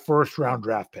of your first round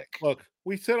draft pick? Look,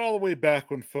 we said all the way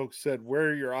back when folks said, where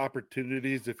are your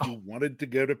opportunities if you wanted to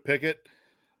go to Pickett?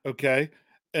 Okay.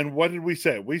 And what did we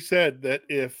say? We said that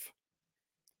if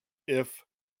the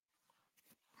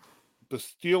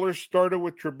Steelers started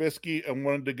with Trubisky and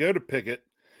wanted to go to Pickett,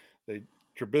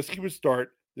 Trubisky would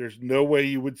start. There's no way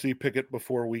you would see Pickett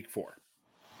before week 4.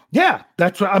 Yeah,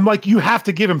 that's what I'm like. You have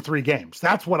to give him 3 games.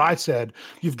 That's what I said.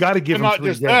 You've got to give him 3 games. Not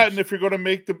just that. And if you're going to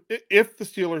if the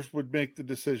Steelers would make the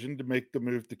decision to make the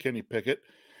move to Kenny Pickett,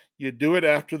 you do it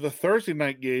after the Thursday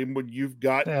night game when you've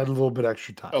got a little bit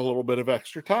extra time. A little bit of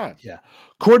extra time. Yeah.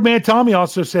 Cordman Tommy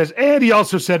also says, and he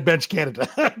also said bench Canada.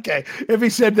 Okay. If he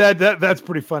said that's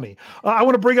pretty funny. I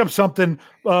want to bring up something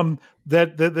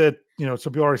that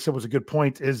some people already said was a good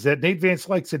point, is that Nate Van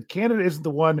Slyke said Canada isn't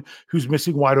the one who's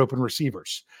missing wide open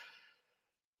receivers.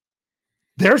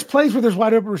 There's plays where there's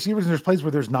wide open receivers and there's plays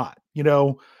where there's not.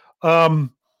 I'm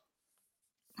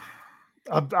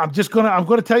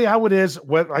going to tell you how it is.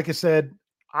 Like I said,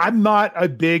 I'm not a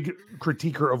big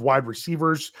critiquer of wide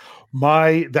receivers.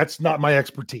 That's not my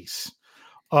expertise.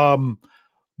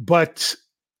 But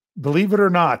believe it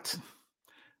or not,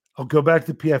 I'll go back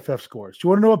to the PFF scores. Do you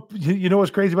want to know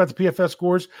what's crazy about the PFF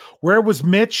scores? Where was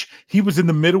Mitch? He was in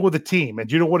the middle of the team. And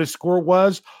do you know what his score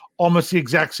was? Almost the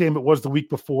exact same it was the week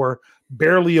before,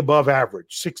 barely above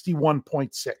average,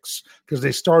 61.6, because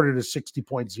they started at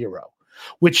 60.0,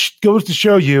 which goes to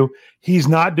show you he's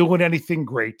not doing anything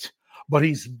great, but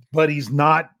he's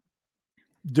not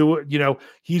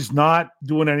he's not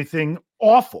doing anything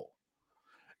awful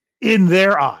in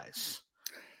their eyes,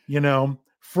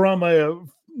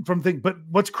 but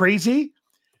what's crazy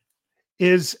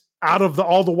is out of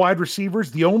all the wide receivers,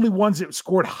 the only ones that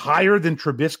scored higher than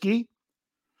Trubisky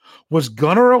was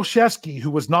Gunnar Olszewski, who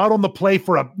was not on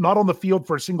the field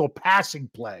for a single passing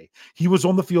play. He was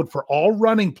on the field for all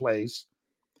running plays,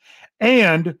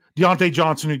 and Deontay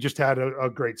Johnson, who just had a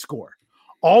great score.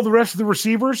 All the rest of the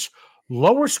receivers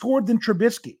lower scored than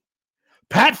Trubisky.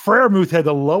 Pat Freiermuth had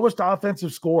the lowest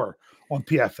offensive score on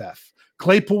PFF.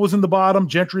 Claypool was in the bottom,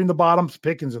 Gentry in the bottom,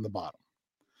 Pickens in the bottom.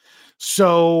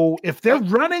 So if they're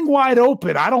running wide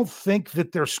open, I don't think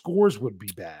that their scores would be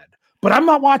bad. But I'm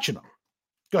not watching them.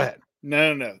 Go ahead.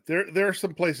 No. There are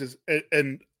some places,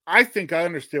 and I think I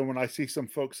understand when I see some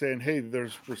folks saying, hey,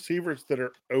 there's receivers that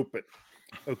are open.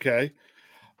 Okay.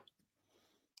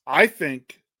 I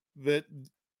think that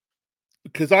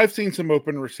because I've seen some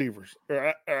open receivers,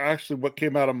 or actually what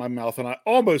came out of my mouth, and I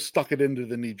almost stuck it into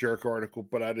the knee-jerk article,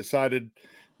 but I decided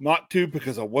not to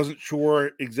because I wasn't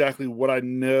sure exactly what I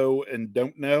know and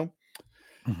don't know.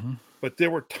 Mm-hmm. But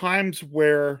there were times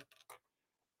where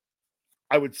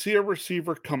I would see a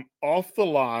receiver come off the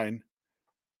line,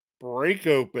 break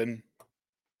open,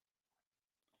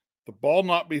 the ball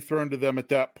not be thrown to them at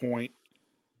that point,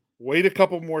 wait a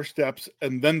couple more steps,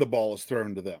 and then the ball is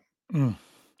thrown to them. Mm.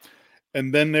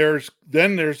 And then there's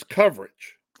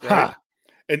coverage. Right?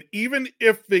 And even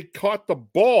if they caught the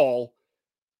ball,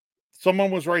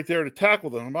 someone was right there to tackle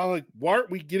them. I'm like, why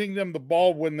aren't we getting them the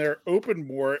ball when they're open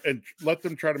more and let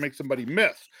them try to make somebody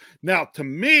miss? Now, to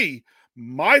me,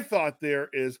 my thought there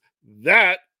is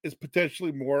that is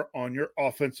potentially more on your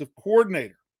offensive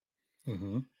coordinator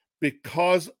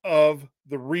because of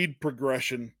the read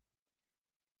progression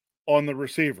on the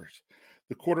receivers.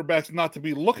 The quarterback's not to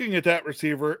be looking at that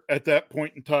receiver at that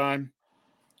point in time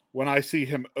when I see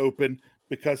him open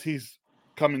because he's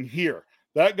coming here.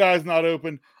 That guy's not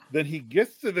open. Then he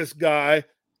gets to this guy,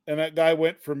 and that guy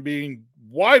went from being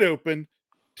wide open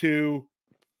to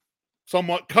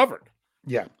somewhat covered.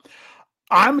 Yeah.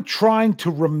 I'm trying to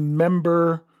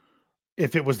remember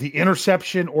if it was the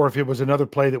interception or if it was another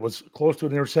play that was close to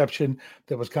an interception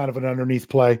that was kind of an underneath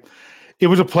play. It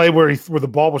was a play where the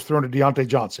ball was thrown to Deontay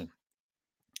Johnson.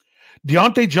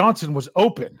 Deontay Johnson was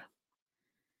open,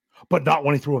 but not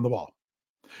when he threw him the ball.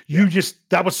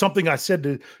 That was something I said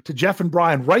to Jeff and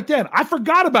Brian right then. I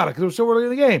forgot about it because it was so early in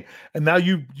the game. And now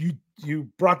you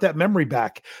brought that memory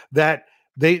back that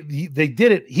they did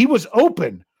it. He was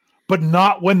open, but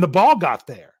not when the ball got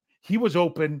there. He was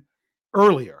open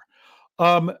earlier.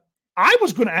 I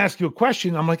was going to ask you a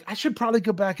question. I'm like, I should probably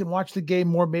go back and watch the game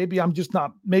more. Maybe I'm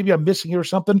missing it or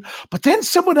something. But then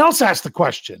someone else asked the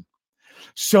question.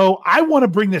 So I want to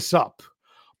bring this up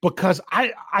because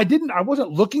I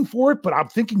wasn't looking for it, but I'm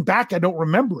thinking back, I don't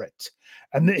remember it.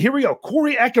 And here we go.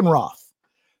 Corey Eckenroth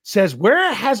says,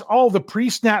 where has all the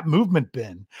pre-snap movement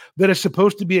been that is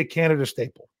supposed to be a Canada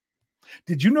staple?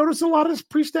 Did you notice a lot of this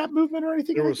pre-snap movement or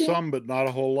anything? There was some, but not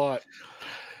a whole lot.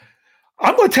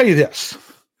 I'm going to tell you this.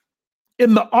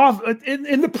 In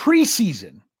the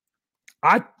preseason,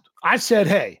 I said,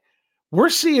 hey, we're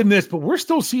seeing this, but we're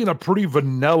still seeing a pretty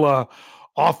vanilla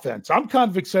offense. I'm kind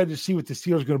of excited to see what the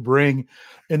Steelers are going to bring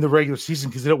in the regular season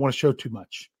because they don't want to show too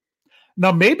much.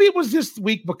 Now, maybe it was this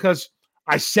week because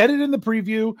I said it in the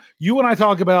preview. You and I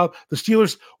talk about the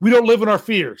Steelers. We don't live in our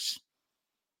fears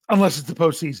unless it's the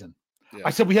postseason. Yeah.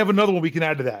 I said we have another one we can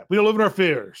add to that. We don't live in our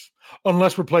fears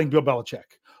unless we're playing Bill Belichick.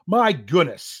 My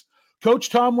goodness. Coach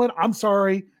Tomlin, I'm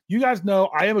sorry. You guys know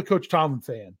I am a Coach Tomlin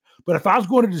fan. But if I was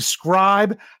going to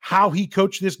describe how he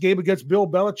coached this game against Bill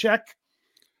Belichick,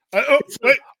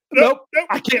 nope,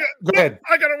 I can't. Go ahead.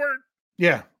 I got a word.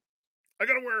 Yeah. I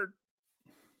got a word.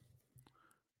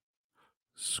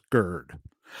 Scared.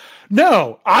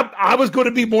 No, I was going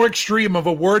to be more extreme of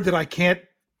a word that I can't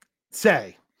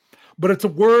say. But it's a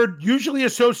word usually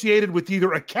associated with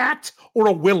either a cat or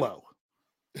a willow.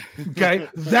 Okay?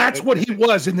 That's what he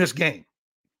was in this game.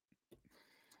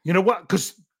 You know what?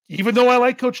 Because even though I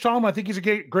like Coach Tomlin, I think he's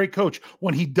a great coach.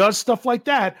 When he does stuff like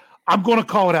that, I'm going to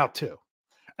call it out too.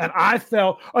 And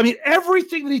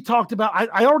everything that he talked about,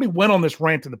 I already went on this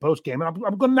rant in the post game, and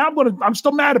I'm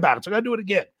still mad about it. So I got to do it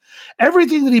again.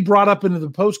 Everything that he brought up into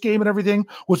the post game and everything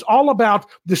was all about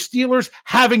the Steelers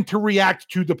having to react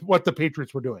to what the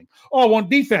Patriots were doing. Oh, on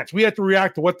defense, we have to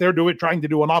react to what they're trying to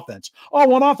do on offense.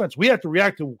 Oh, on offense, we have to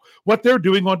react to what they're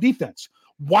doing on defense.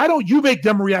 Why don't you make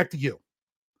them react to you?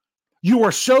 You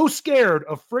are so scared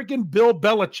of freaking Bill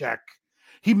Belichick.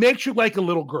 He makes you like a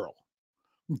little girl.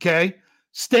 Okay?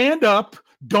 Stand up.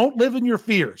 Don't live in your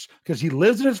fears because he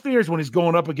lives in his fears when he's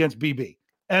going up against BB.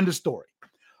 End of story.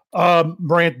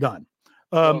 Rant done.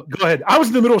 Go ahead. I was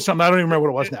in the middle of something. I don't even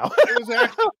remember what it was now. It was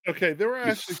actually, okay, there were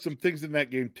actually some things in that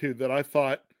game too that I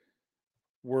thought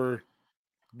were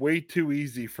way too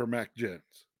easy for Mac Jones.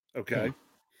 Okay.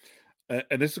 Yeah.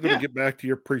 And this is going to get back to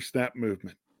your pre-snap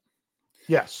movement.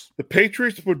 Yes. The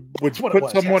Patriots would put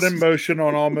someone in motion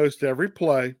on almost every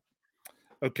play.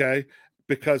 Okay.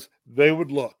 Because they would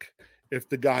look. If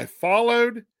the guy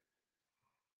followed,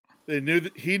 he knew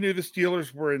the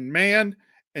Steelers were in man,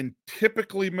 and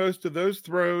typically most of those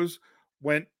throws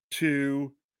went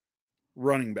to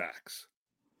running backs.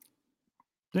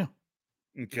 Yeah.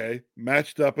 Okay.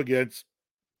 Matched up against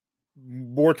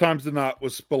more times than not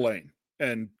was Spillane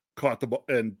and caught the ball,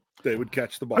 and they would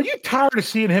catch the ball. Are you tired of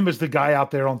seeing him as the guy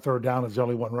out there on third down as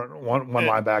only one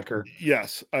linebacker?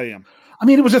 Yes, I am. I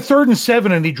mean, it was a 3rd and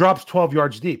 7, and he drops 12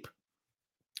 yards deep.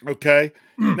 Okay.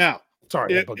 Now,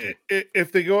 sorry.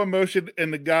 If they go in motion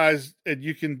and the guys, and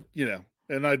you can,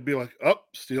 and I'd be like, oh,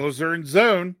 Steelers are in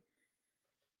zone.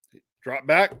 Drop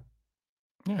back.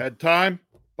 Yeah. Had time.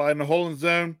 Find the hole in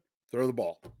zone. Throw the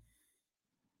ball.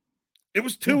 It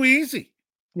was too easy.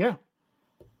 Yeah.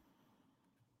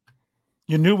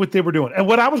 You knew what they were doing. And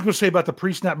what I was going to say about the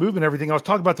pre-snap move and everything, I was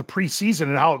talking about the preseason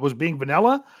and how it was being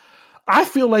vanilla. I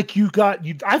feel like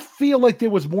I feel like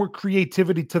there was more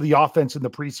creativity to the offense in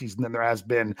the preseason than there has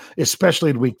been,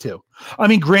 especially in week 2. I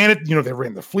mean, granted, they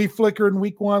ran the flea flicker in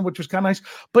week 1, which was kind of nice.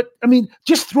 But I mean,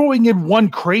 just throwing in one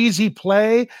crazy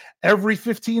play every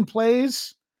 15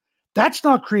 plays, that's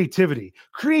not creativity.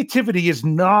 Creativity is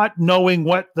not knowing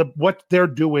what they're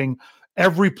doing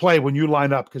every play when you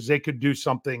line up, because they could do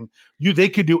something. They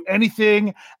could do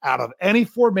anything out of any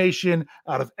formation,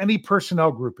 out of any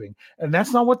personnel grouping. And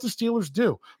that's not what the Steelers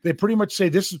do. They pretty much say,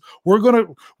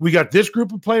 we got this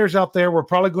group of players out there. We're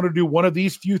probably going to do one of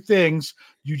these few things.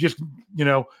 You just,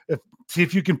 see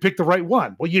if you can pick the right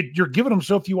one. Well, you're giving them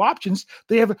so few options.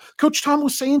 Coach Tom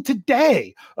was saying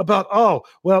today about,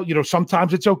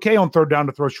 sometimes it's okay on third down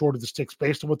to throw short of the sticks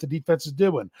based on what the defense is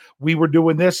doing. We were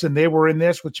doing this and they were in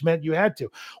this, which meant you had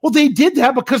to. Well, they did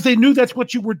that because they knew that's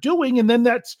what you were doing, and then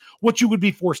that's what you would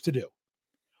be forced to do.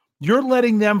 You're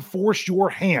letting them force your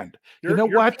hand. You know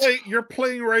what? You're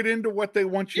playing right into what they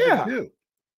want you to do.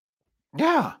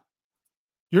 Yeah.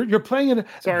 You're playing it.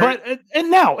 Sorry. But and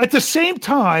now at the same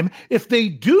time, if they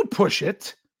do push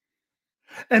it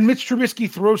and Mitch Trubisky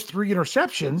throws 3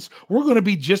 interceptions, we're going to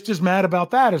be just as mad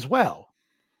about that as well.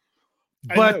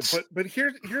 But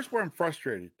here's where I'm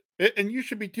frustrated. And you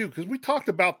should be too, because we talked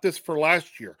about this for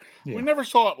last year. Yeah. We never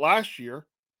saw it last year.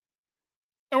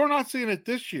 And we're not seeing it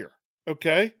this year.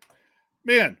 Okay.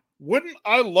 Man, wouldn't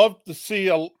I love to see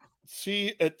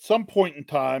at some point in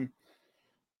time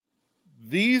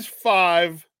these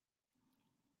 5,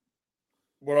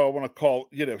 what I want to call,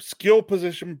 skill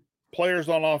position players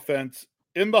on offense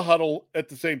in the huddle at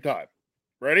the same time.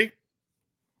 Ready?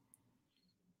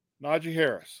 Najee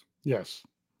Harris. Yes.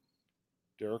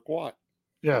 Derek Watt.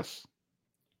 Yes.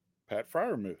 Pat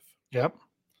Freiermuth. Yep.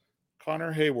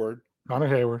 Connor Hayward.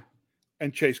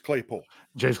 And Chase Claypool.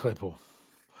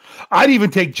 I'd even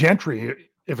take Gentry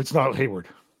if it's not Hayward.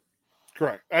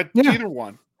 Correct. Either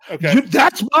one. Okay.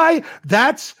 That's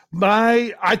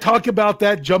my, I talk about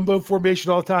that jumbo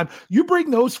formation all the time. You bring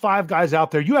those 5 guys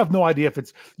out there, you have no idea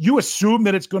you assume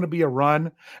that it's going to be a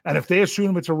run. And if they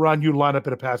assume it's a run, you line up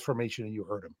in a pass formation and you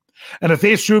hurt them. And if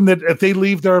they assume that if they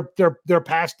leave their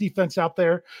pass defense out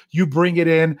there, you bring it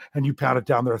in and you pound it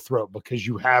down their throat because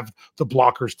you have the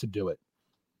blockers to do it.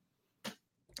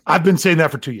 I've been saying that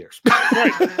for 2 years.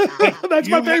 Right. That's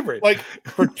my favorite.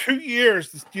 For 2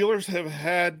 years, the Steelers have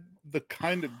had the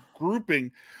kind of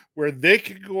grouping where they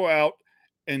could go out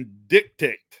and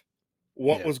dictate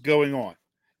what was going on.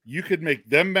 You could make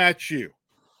them match you,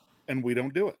 and we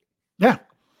don't do it. Yeah.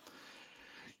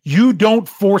 You don't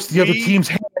force the other team's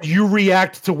hand. You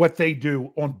react to what they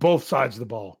do on both sides of the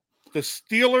ball. The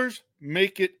Steelers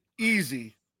make it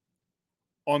easy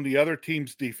on the other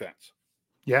team's defense.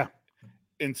 Yeah.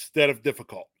 Instead of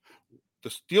difficult. The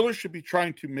Steelers should be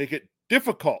trying to make it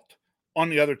difficult on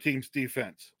the other team's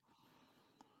defense.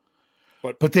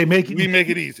 But we make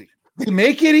it easy. They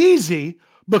make it easy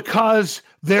because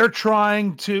they're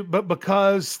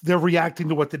because they're reacting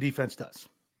to what the defense does.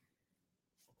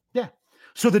 Yeah.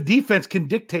 So the defense can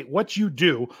dictate what you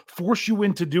do, force you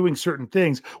into doing certain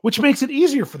things, which makes it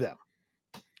easier for them.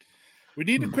 We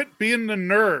need to quit being the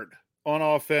nerd on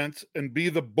offense and be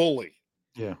the bully.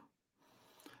 Yeah.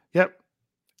 Yep.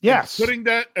 Yes.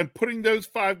 And putting those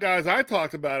 5 guys I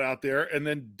talked about out there and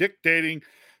then dictating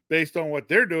based on what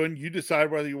they're doing, you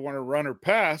decide whether you want to run or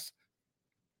pass.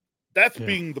 That's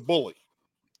being the bully.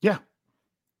 Yeah.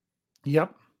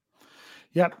 Yep.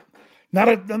 Now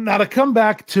to come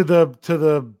back to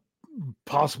the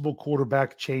possible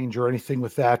quarterback change or anything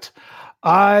with that,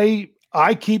 I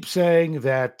keep saying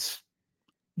that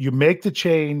you make the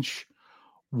change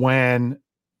when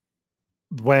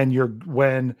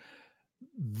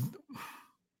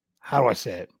how do I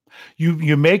say it?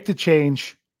 You make the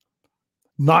change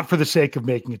not for the sake of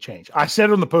making a change. I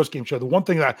said it on the postgame show. The one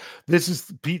thing and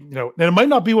it might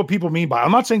not be what people mean by,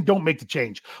 I'm not saying don't make the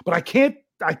change, but I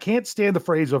can't stand the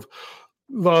phrase of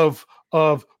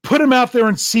put him out there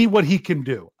and see what he can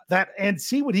do. That and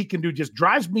see what he can do just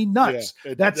drives me nuts.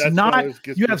 Yeah, that's not,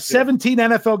 you have 17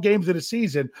 NFL games in a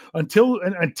season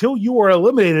until you are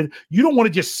eliminated. You don't want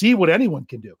to just see what anyone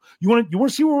can do. You want to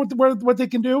see what they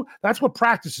can do. That's what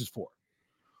practice is for.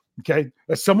 Okay.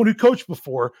 As someone who coached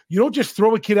before, you don't just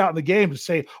throw a kid out in the game to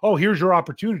say, oh, here's your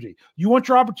opportunity. You want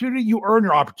your opportunity, you earn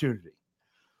your opportunity.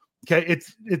 Okay.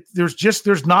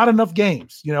 There's not enough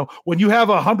games. When you have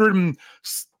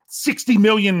 160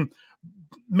 million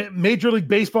Major League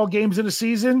Baseball games in a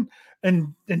season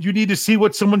and you need to see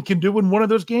what someone can do in one of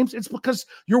those games, it's because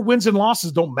your wins and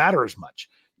losses don't matter as much.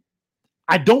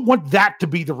 I don't want that to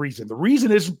be the reason. The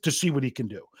reason isn't to see what he can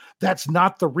do. That's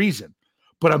not the reason.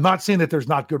 But I'm not saying that there's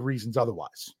not good reasons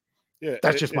otherwise. Yeah,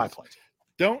 that's just my point.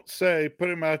 Don't say put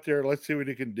him out there, let's see what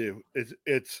he can do.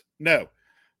 It's no.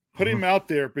 Put him out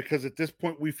there because at this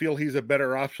point we feel he's a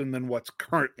better option than what's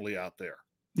currently out there.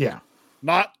 Yeah.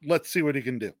 Not let's see what he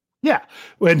can do. Yeah.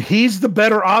 When he's the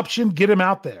better option, get him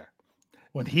out there.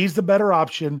 When he's the better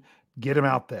option, get him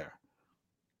out there.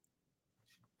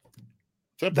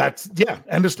 Simple.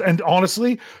 And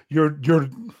honestly, you're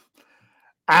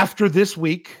after this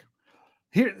week.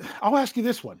 Here, I'll ask you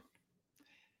this one.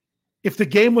 If the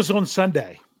game was on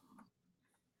Sunday,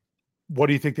 what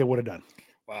do you think they would have done?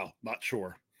 Wow, not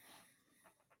sure.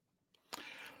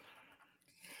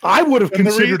 I would have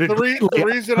considered the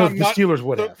reason I'm not, Steelers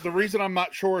would have. The reason I'm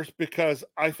not sure is because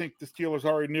I think the Steelers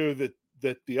already knew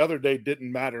that the other day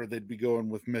didn't matter. They'd be going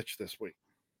with Mitch this week.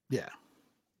 Yeah.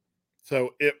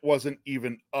 So it wasn't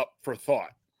even up for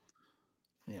thought.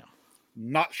 Yeah.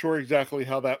 Not sure exactly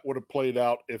how that would have played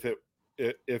out if it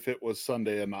if it was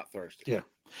Sunday and not Thursday. Yeah.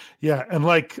 Yeah. And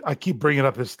like I keep bringing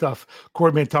up his stuff,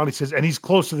 Corey Mantani says, and he's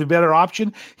close to the better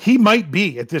option. He might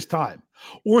be at this time,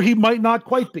 or he might not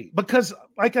quite be, because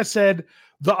like I said,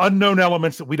 the unknown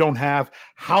elements that we don't have,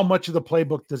 how much of the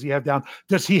playbook does he have down?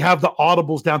 Does he have the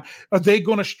audibles down? Are they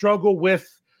going to struggle with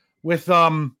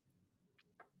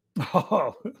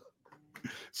oh,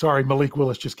 sorry, Malik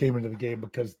Willis just came into the game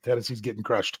because Tennessee's getting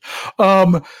crushed.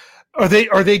 Are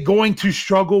they going to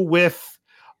struggle with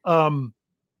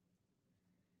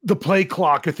the play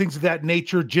clock or things of that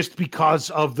nature just because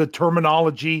of the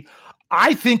terminology?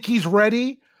 I think he's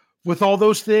ready with all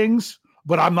those things,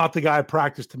 but I'm not the guy I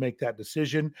practice to make that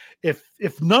decision.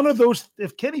 If none of those,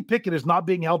 if Kenny Pickett is not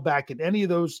being held back in any of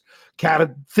those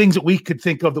things that we could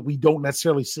think of that we don't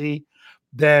necessarily see,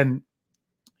 then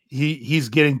he's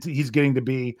getting to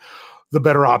be the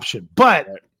better option. But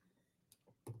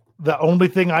the only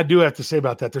thing I do have to say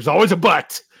about that, there's always a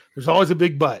but. There's always a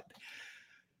big but.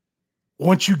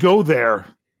 Once you go there,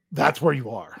 that's where you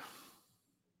are.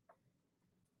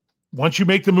 Once you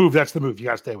make the move, that's the move. You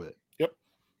got to stay with it. Yep.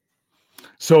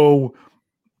 So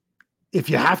if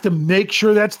you have to make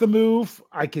sure that's the move,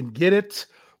 I can get it.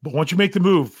 But once you make the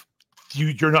move,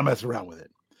 you're not messing around with it.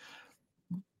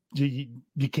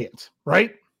 You can't,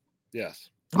 right? Yes.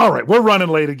 All right. We're running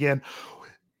late again.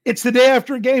 It's the day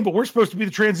after a game, but we're supposed to be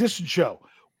the transition show.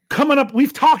 Coming up,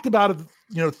 we've talked about it,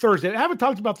 Thursday. I haven't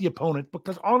talked about the opponent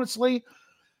because honestly,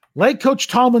 like Coach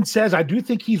Tomlin says, I do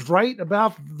think he's right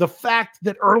about the fact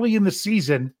that early in the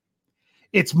season,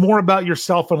 it's more about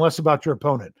yourself and less about your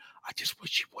opponent. I just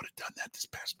wish he would have done that this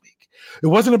past week. It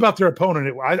wasn't about their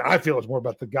opponent. I feel it's more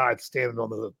about the guy standing on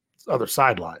the other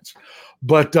sidelines.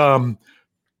 But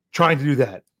trying to do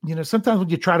that. Sometimes when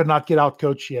you try to not get out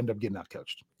coached, you end up getting out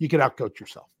coached. You can out coach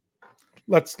yourself.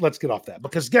 Let's get off that,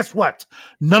 because guess what?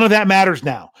 None of that matters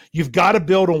now. You've got to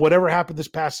build on whatever happened this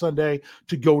past Sunday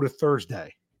to go to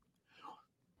Thursday.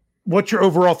 What's your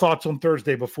overall thoughts on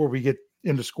Thursday before we get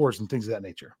into scores and things of that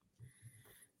nature?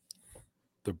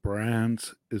 The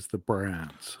Browns is the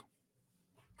Browns.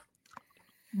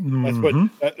 Mm-hmm.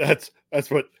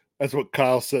 That's what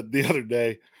Kyle said the other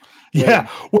day. Yeah,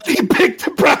 when he picked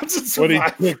the Browns and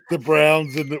Survivor.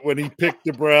 When he picked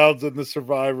the Browns in the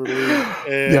Survivor League,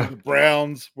 and the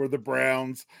Browns were the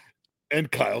Browns, and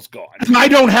Kyle's gone. And I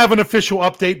don't have an official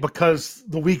update because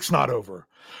the week's not over.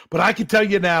 But I can tell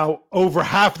you now, over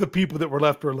half the people that were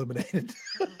left were eliminated.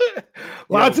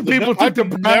 Lots of people took the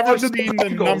Browns. I've never seen the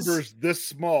numbers this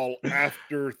small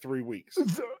after 3 weeks.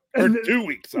 Or 2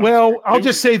 weeks. I'll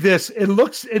just say this.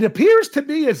 It appears to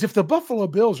me as if the Buffalo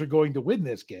Bills are going to win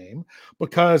this game,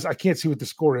 because I can't see what the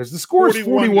score is. The score is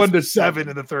 41-7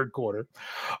 in the third quarter.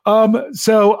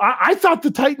 So I thought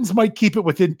the Titans might keep it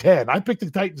within 10. I picked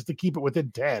the Titans to keep it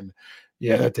within 10.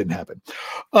 Yeah, that didn't happen.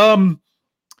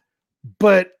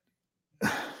 But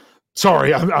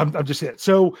sorry, I'm just saying.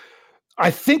 So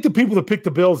I think the people that picked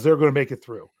the Bills, they're going to make it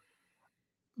through.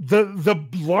 The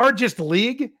largest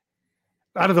league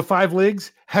out of the 5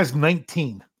 leagues has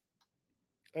 19.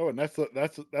 Oh, and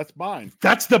that's mine.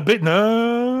 That's the bit.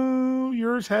 No,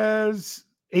 yours has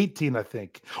 18, I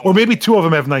think, or maybe 2 of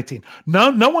them have 19.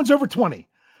 No one's over 20.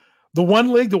 The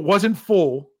one league that wasn't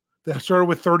full, that started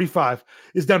with 35,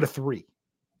 is down to 3.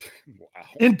 Wow!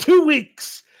 In 2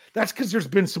 weeks. That's because there's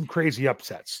been some crazy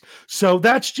upsets. So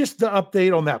that's just the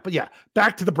update on that. But yeah,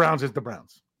 back to the Browns is the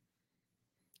Browns.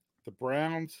 The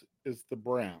Browns is the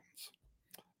Browns.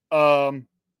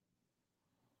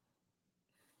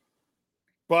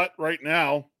 But right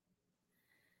now,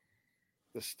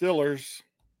 the Steelers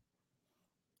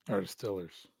are the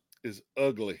Steelers. Is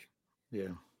ugly. Yeah.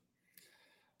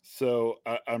 So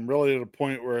I'm really at a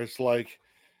point where it's like,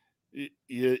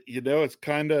 it's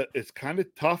kind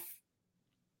of tough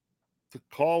to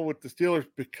call with the Steelers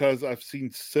because I've seen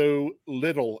so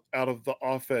little out of the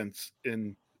offense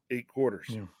in 8 quarters.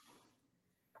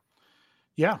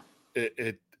 Yeah.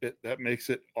 It that makes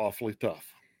it awfully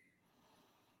tough.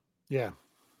 Yeah.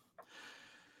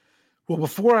 Well,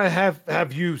 before I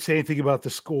have you say anything about the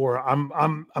score, I'm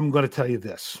going to tell you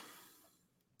this.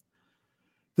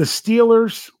 The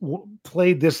Steelers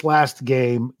played this last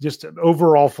game, just an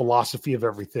overall philosophy of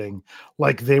everything,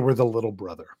 like they were the little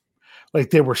brother. Like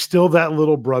they were still that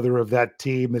little brother of that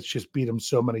team that's just beat them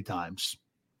so many times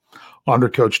under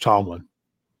Coach Tomlin.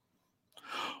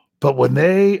 But when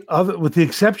with the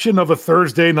exception of a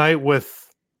Thursday night with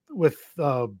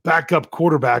backup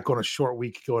quarterback on a short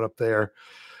week going up there,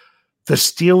 the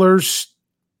Steelers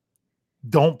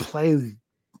don't play.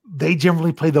 They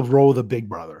generally play the role of the big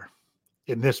brother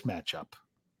in this matchup.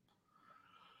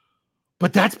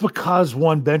 But that's because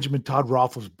Benjamin Todd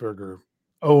Roethlisberger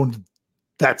owned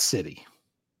that city.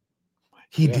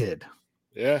 He did.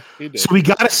 Yeah, he did. So we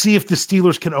got to see if the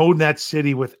Steelers can own that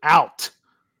city without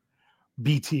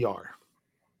BTR.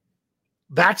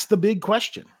 That's the big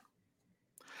question.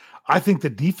 I think the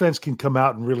defense can come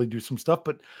out and really do some stuff,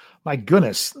 but my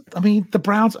goodness, I mean, the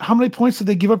Browns, how many points did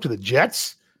they give up to the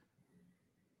Jets?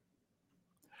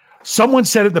 Someone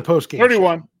said it in the postgame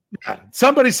 31. show. Yeah,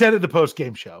 somebody said it in the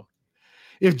postgame show.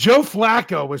 If Joe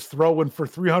Flacco was throwing for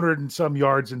 300 and some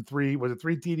yards and three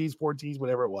TDs, 4 Ts,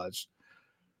 whatever it was,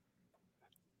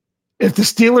 if the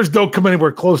Steelers don't come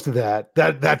anywhere close to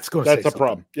that's going to say something. That's a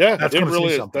problem. Yeah, that's it really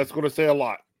really is. Something. That's going to say a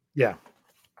lot. Yeah.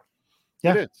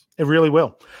 Yeah, it really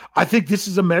will. I think this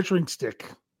is a measuring stick,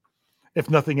 if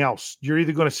nothing else. You're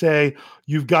either going to say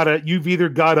you've either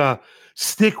got to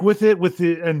stick with it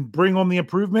and bring on the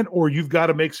improvement, or you've got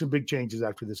to make some big changes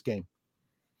after this game.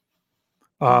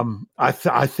 I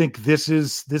think this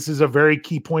is a very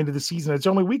key point of the season. It's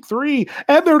only week 3,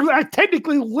 and they're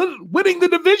technically winning the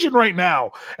division right now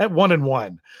at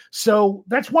 1-1. So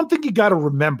that's one thing you got to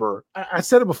remember. I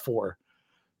said it before.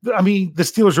 I mean, the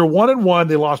Steelers are 1-1.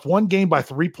 They lost one game by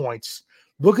 3 points.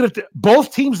 Looking at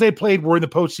both teams they played were in the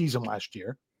postseason last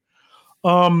year.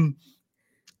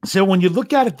 So when you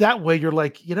look at it that way, you're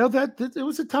like, that it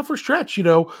was a tougher stretch.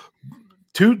 Two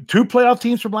playoff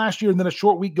teams from last year, and then a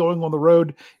short week going on the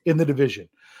road in the division.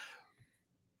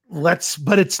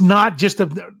 But it's not just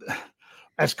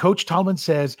as Coach Tomlin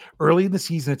says early in the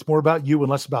season, it's more about you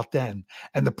and less about them.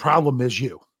 And the problem is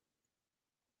you.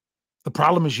 The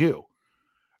problem is you.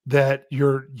 That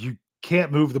you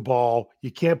can't move the ball,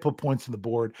 you can't put points on the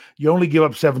board, you only give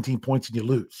up 17 points and you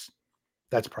lose.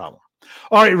 That's a problem.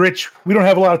 All right, Rich, we don't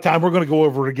have a lot of time. We're going to go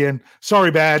over it again.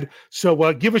 Sorry, bad.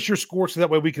 So give us your score so that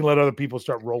way we can let other people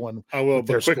start rolling. I will,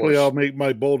 but quickly I'll make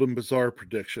my bold and bizarre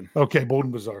prediction. Okay, bold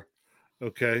and bizarre.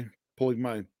 Okay, pulling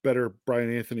my better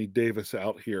Brian Anthony Davis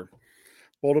out here.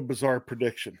 Bold and bizarre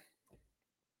prediction.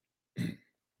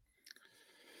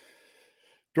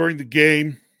 During the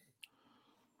game,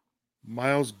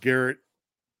 Myles Garrett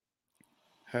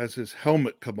has his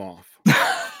helmet come off.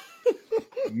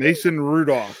 Mason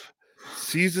Rudolph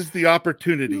seizes the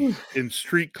opportunity in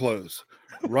street clothes,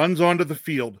 runs onto the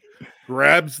field,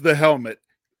 grabs the helmet,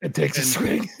 and takes a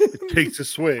swing. Takes a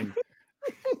swing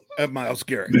at Myles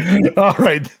Garrett. All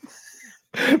right.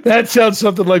 That sounds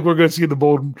something like we're going to see in the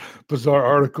Bold and Bizarre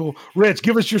article. Rich,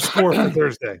 give us your score for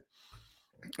Thursday.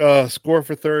 Score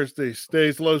for Thursday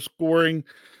stays low scoring.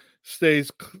 Stays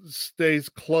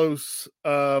close.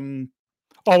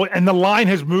 And the line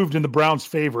has moved in the Browns'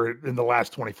 favor in the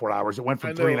last 24 hours. It went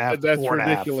from 3.5 to 4.5. That's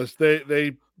ridiculous.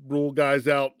 They rule guys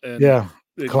out, and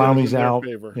Clowney's out.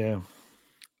 Favor.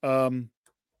 Yeah.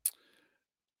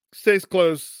 Stays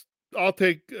close. I'll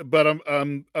take, but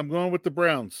I'm going with the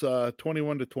Browns.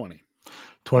 21-20.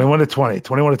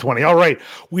 21-20. All right.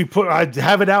 I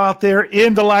have it out there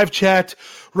in the live chat.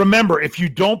 Remember, if you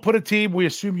don't put a team, we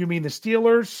assume you mean the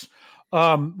Steelers.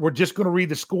 We're just going to read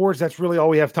the scores. That's really all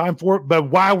we have time for.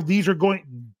 But while these are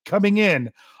coming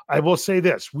in, I will say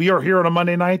this. We are here on a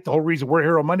Monday night. The whole reason we're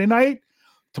here on Monday night,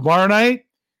 tomorrow night,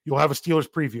 you'll have a Steelers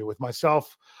preview with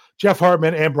myself, Jeff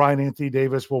Hartman, and Brian Anthony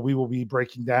Davis, where we will be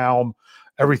breaking down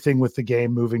everything with the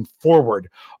game moving forward.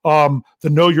 The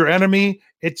Know Your Enemy,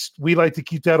 we like to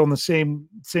keep that on the same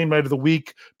night of the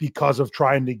week because of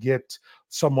trying to get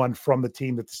someone from the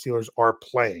team that the Steelers are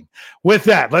playing. With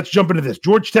that, let's jump into this.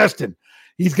 George Teston,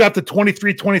 he's got the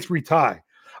 23-23 tie.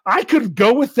 I could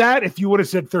go with that if you would have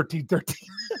said 13-13.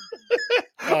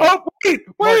 Wait.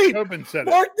 Mark Tobin said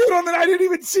Mark did on that. I didn't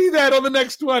even see that on the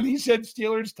next one. He said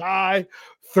Steelers tie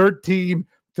 13-13.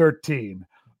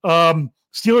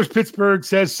 Steelers Pittsburgh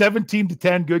says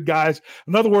 17-10. Good guys.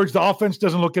 In other words, the offense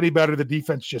doesn't look any better. The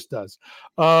defense just does.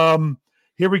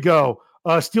 Here we go.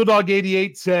 Steel Dog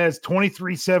 88 says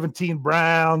 23-17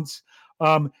 Browns.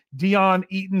 Dion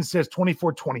Eaton says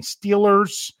 24-20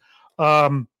 Steelers.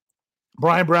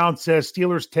 Brian Brown says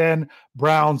Steelers 10,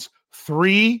 Browns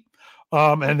 3.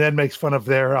 And then makes fun of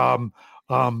their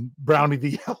Brownie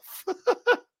the Elf.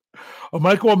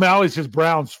 Michael O'Malley says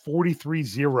Browns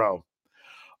 43-0.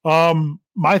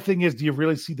 My thing is, do you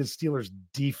really see the Steelers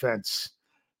defense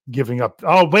giving up?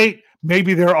 Oh, wait,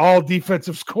 maybe they're all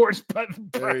defensive scores, but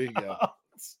there you go.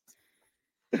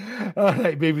 All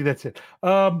right, maybe that's it.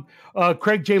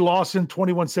 Craig J. Lawson,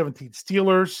 21-17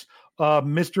 Steelers.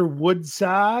 Mr.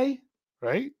 Woodside,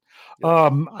 right?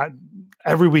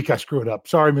 Every week I screw it up.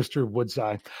 Sorry, Mr.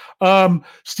 Woodside. Steelers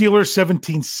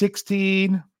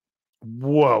 17-16.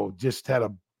 Whoa, just had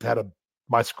a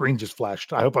my screen just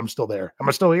flashed. I hope I'm still there. Am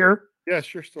I still here?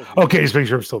 Yes, you're still here. Okay, just make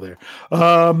sure I'm still there.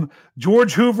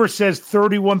 George Hoover says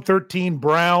 31-13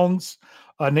 Browns.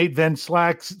 Nate Van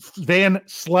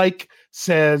Slyke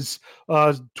says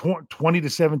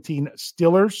 20-17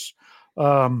 Steelers.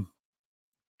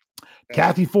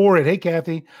 Kathy Ford, hey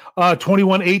Kathy,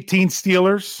 21-18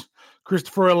 Steelers.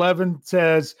 Christopher 11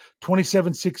 says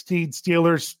 27-16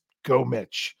 Steelers. Go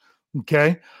Mitch.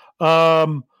 Okay.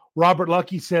 Robert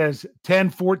Lucky says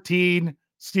 10-14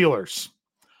 Steelers.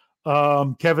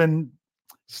 Kevin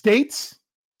States,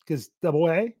 because double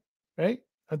A, right?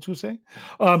 That's what I'm saying.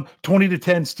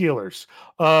 20-10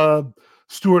 Steelers.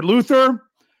 Stuart Luther,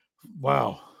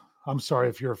 wow. I'm sorry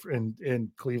if you're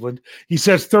in Cleveland. He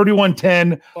says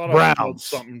 31-10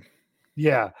 Browns.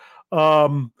 Yeah.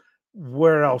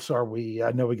 Where else are we?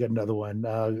 I know we got another one.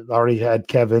 Already had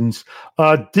Kevin's.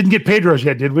 Didn't get Pedro's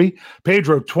yet, did we?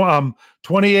 Pedro,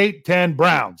 28-10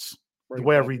 Browns. The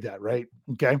way I read that, right?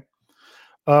 Okay.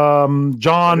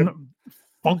 John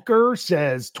Funker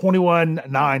says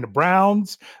 21-9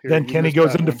 Browns. Then Kenny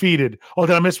goes undefeated. Oh,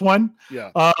 did I miss one?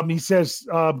 Yeah. He says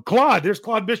Claude. There's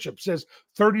Claude Bishop says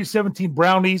 30-17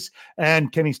 Brownies,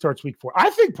 and Kenny starts week 4.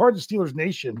 I think part of the Steelers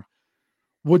Nation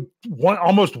would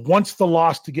almost wants the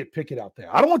loss to get Pickett out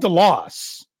there. I don't want the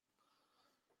loss,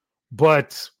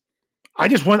 but I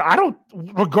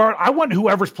want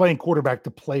whoever's playing quarterback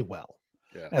to play well.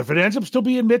 Yeah. And if it ends up still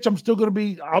being Mitch,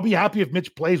 I'll be happy if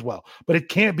Mitch plays well, but it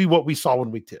can't be what we saw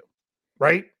in week 2.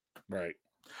 Right? Right.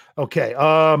 Okay.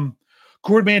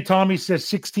 Cordman Tommy says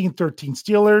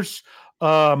 16-13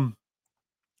 Steelers.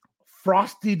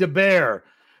 Frosty the Bear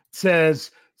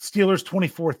says Steelers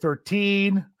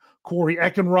 24-13. Corey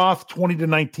Eckenroth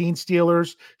 20-19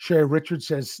 Steelers. Sherry Richards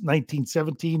says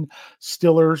 19-17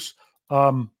 Steelers.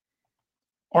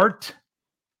 Art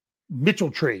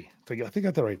Mitchell Tree. I think I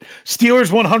got that right.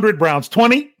 Steelers 100, Browns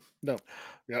 20. No.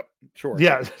 Yep. Sure.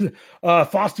 Yeah.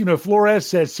 Faustino Flores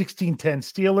says 16-10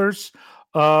 Steelers.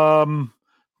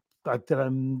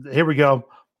 Here we go.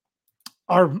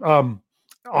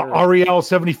 Ariel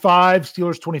 75,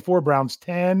 Steelers 24, Browns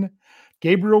 10.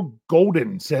 Gabriel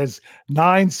Golden says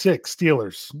 9-6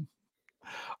 Steelers.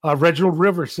 Reginald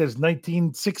Rivers says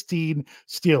 19-16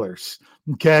 Steelers.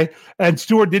 Okay. And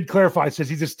Stuart did clarify, says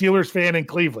he's a Steelers fan in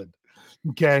Cleveland.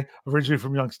 Okay. Originally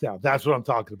from Youngstown. That's what I'm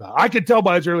talking about. I could tell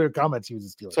by his earlier comments he was a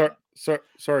Steelers fan.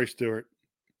 Sorry, Stuart.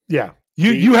 Yeah.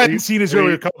 You hadn't seen his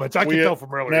earlier comments. I could tell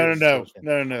from earlier. No.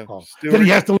 Oh. Then he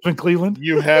has to live in Cleveland?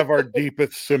 You have our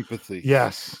deepest sympathy.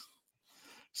 Yes.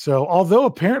 So, although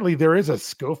apparently there is a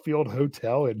Schofield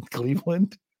Hotel in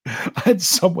Cleveland, I had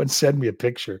someone send me a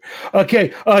picture. Okay.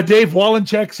 Dave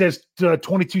Wallencheck says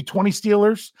 22-20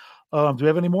 Steelers. Do we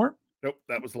have any more? Nope.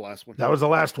 That was the last one. That was the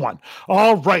last one.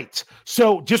 All right.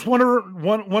 So, just want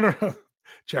to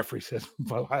Jeffrey says,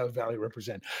 Ohio Valley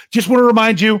represent. Just want to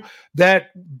remind you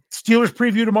that Steelers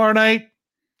preview tomorrow night,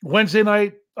 Wednesday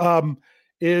night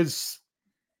is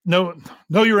Know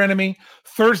Your Enemy.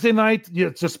 Thursday night,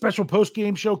 it's a special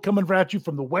post-game show coming at you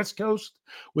from the West Coast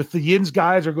with the Yins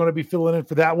guys are going to be filling in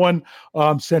for that one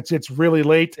since it's really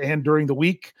late and during the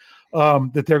week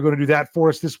that they're going to do that for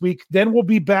us this week. Then we'll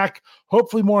be back,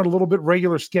 hopefully more on a little bit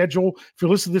regular schedule. If you're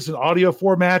listening to this in audio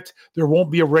format, there won't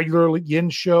be a regular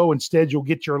Yins show. Instead, you'll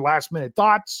get your last-minute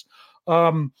thoughts.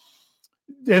 And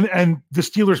the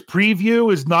Steelers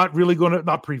preview is not really going to –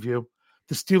 not preview.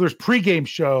 The Steelers pregame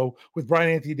show with Brian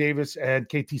Anthony Davis and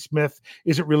KT Smith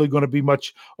isn't really going to be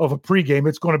much of a pregame.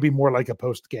 It's going to be more like a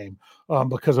postgame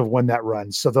because of when that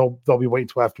runs. So they'll be waiting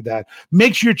until after that.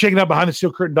 Make sure you're checking out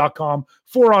BehindTheSteelCurtain.com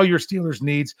for all your Steelers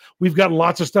needs. We've got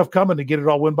lots of stuff coming to get it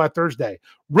all win by Thursday.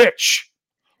 Rich,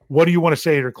 what do you want to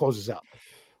say to close us out?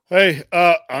 Hey,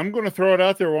 I'm going to throw it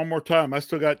out there one more time. I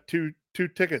still got two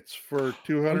tickets for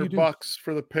 $200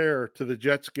 for the pair to the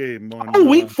Jets game. On,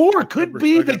 week 4 could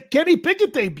be 2nd. The Kenny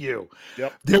Pickett debut.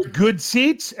 Yep. They're good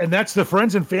seats, and that's the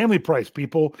friends and family price,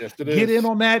 people. Yes, it Get in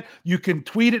on that. You can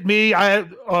tweet at me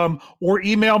or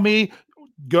email me.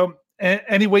 Go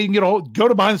any way you can go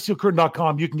to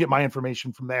BehindTheSteelCurtain.com. You can get my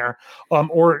information from there.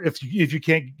 Or if you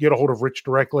can't get a hold of Rich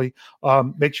directly,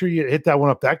 make sure you hit that one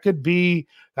up. That could be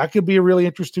a really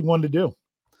interesting one to do.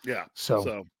 Yeah.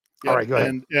 So yeah, all right, go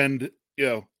ahead. And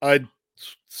I'd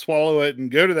swallow it and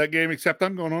go to that game, except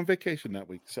I'm going on vacation that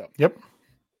week. So yep.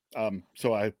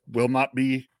 So I will not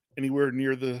be anywhere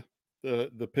near the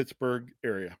Pittsburgh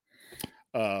area.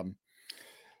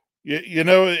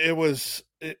 It was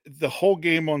the whole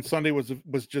game on Sunday was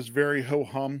just very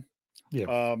ho-hum.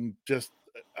 Yeah.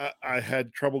 I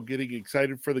had trouble getting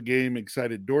excited for the game,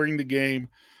 excited during the game.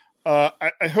 I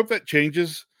hope that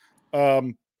changes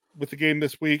with the game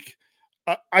this week.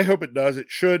 I hope it does. It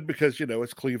should, because,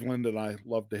 it's Cleveland, and I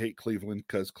love to hate Cleveland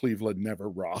because Cleveland never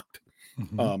rocked.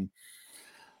 Mm-hmm.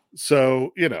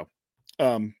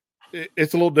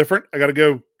 it's a little different. I got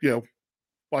to go,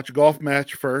 watch a golf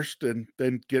match first and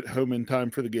then get home in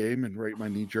time for the game and rate my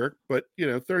knee jerk. But,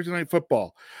 Thursday night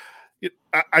football,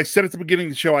 I said at the beginning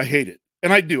of the show, I hate it.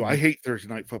 And I do. I hate Thursday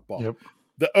night football. Yep.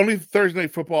 The only Thursday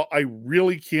night football I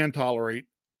really can tolerate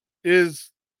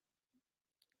is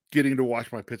getting to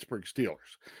watch my Pittsburgh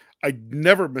Steelers. I'd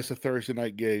never miss a Thursday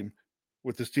night game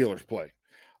with the Steelers play.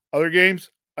 Other games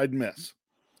I'd miss,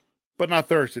 but not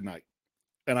Thursday night.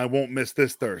 And I won't miss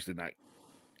this Thursday night.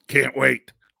 Can't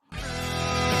wait.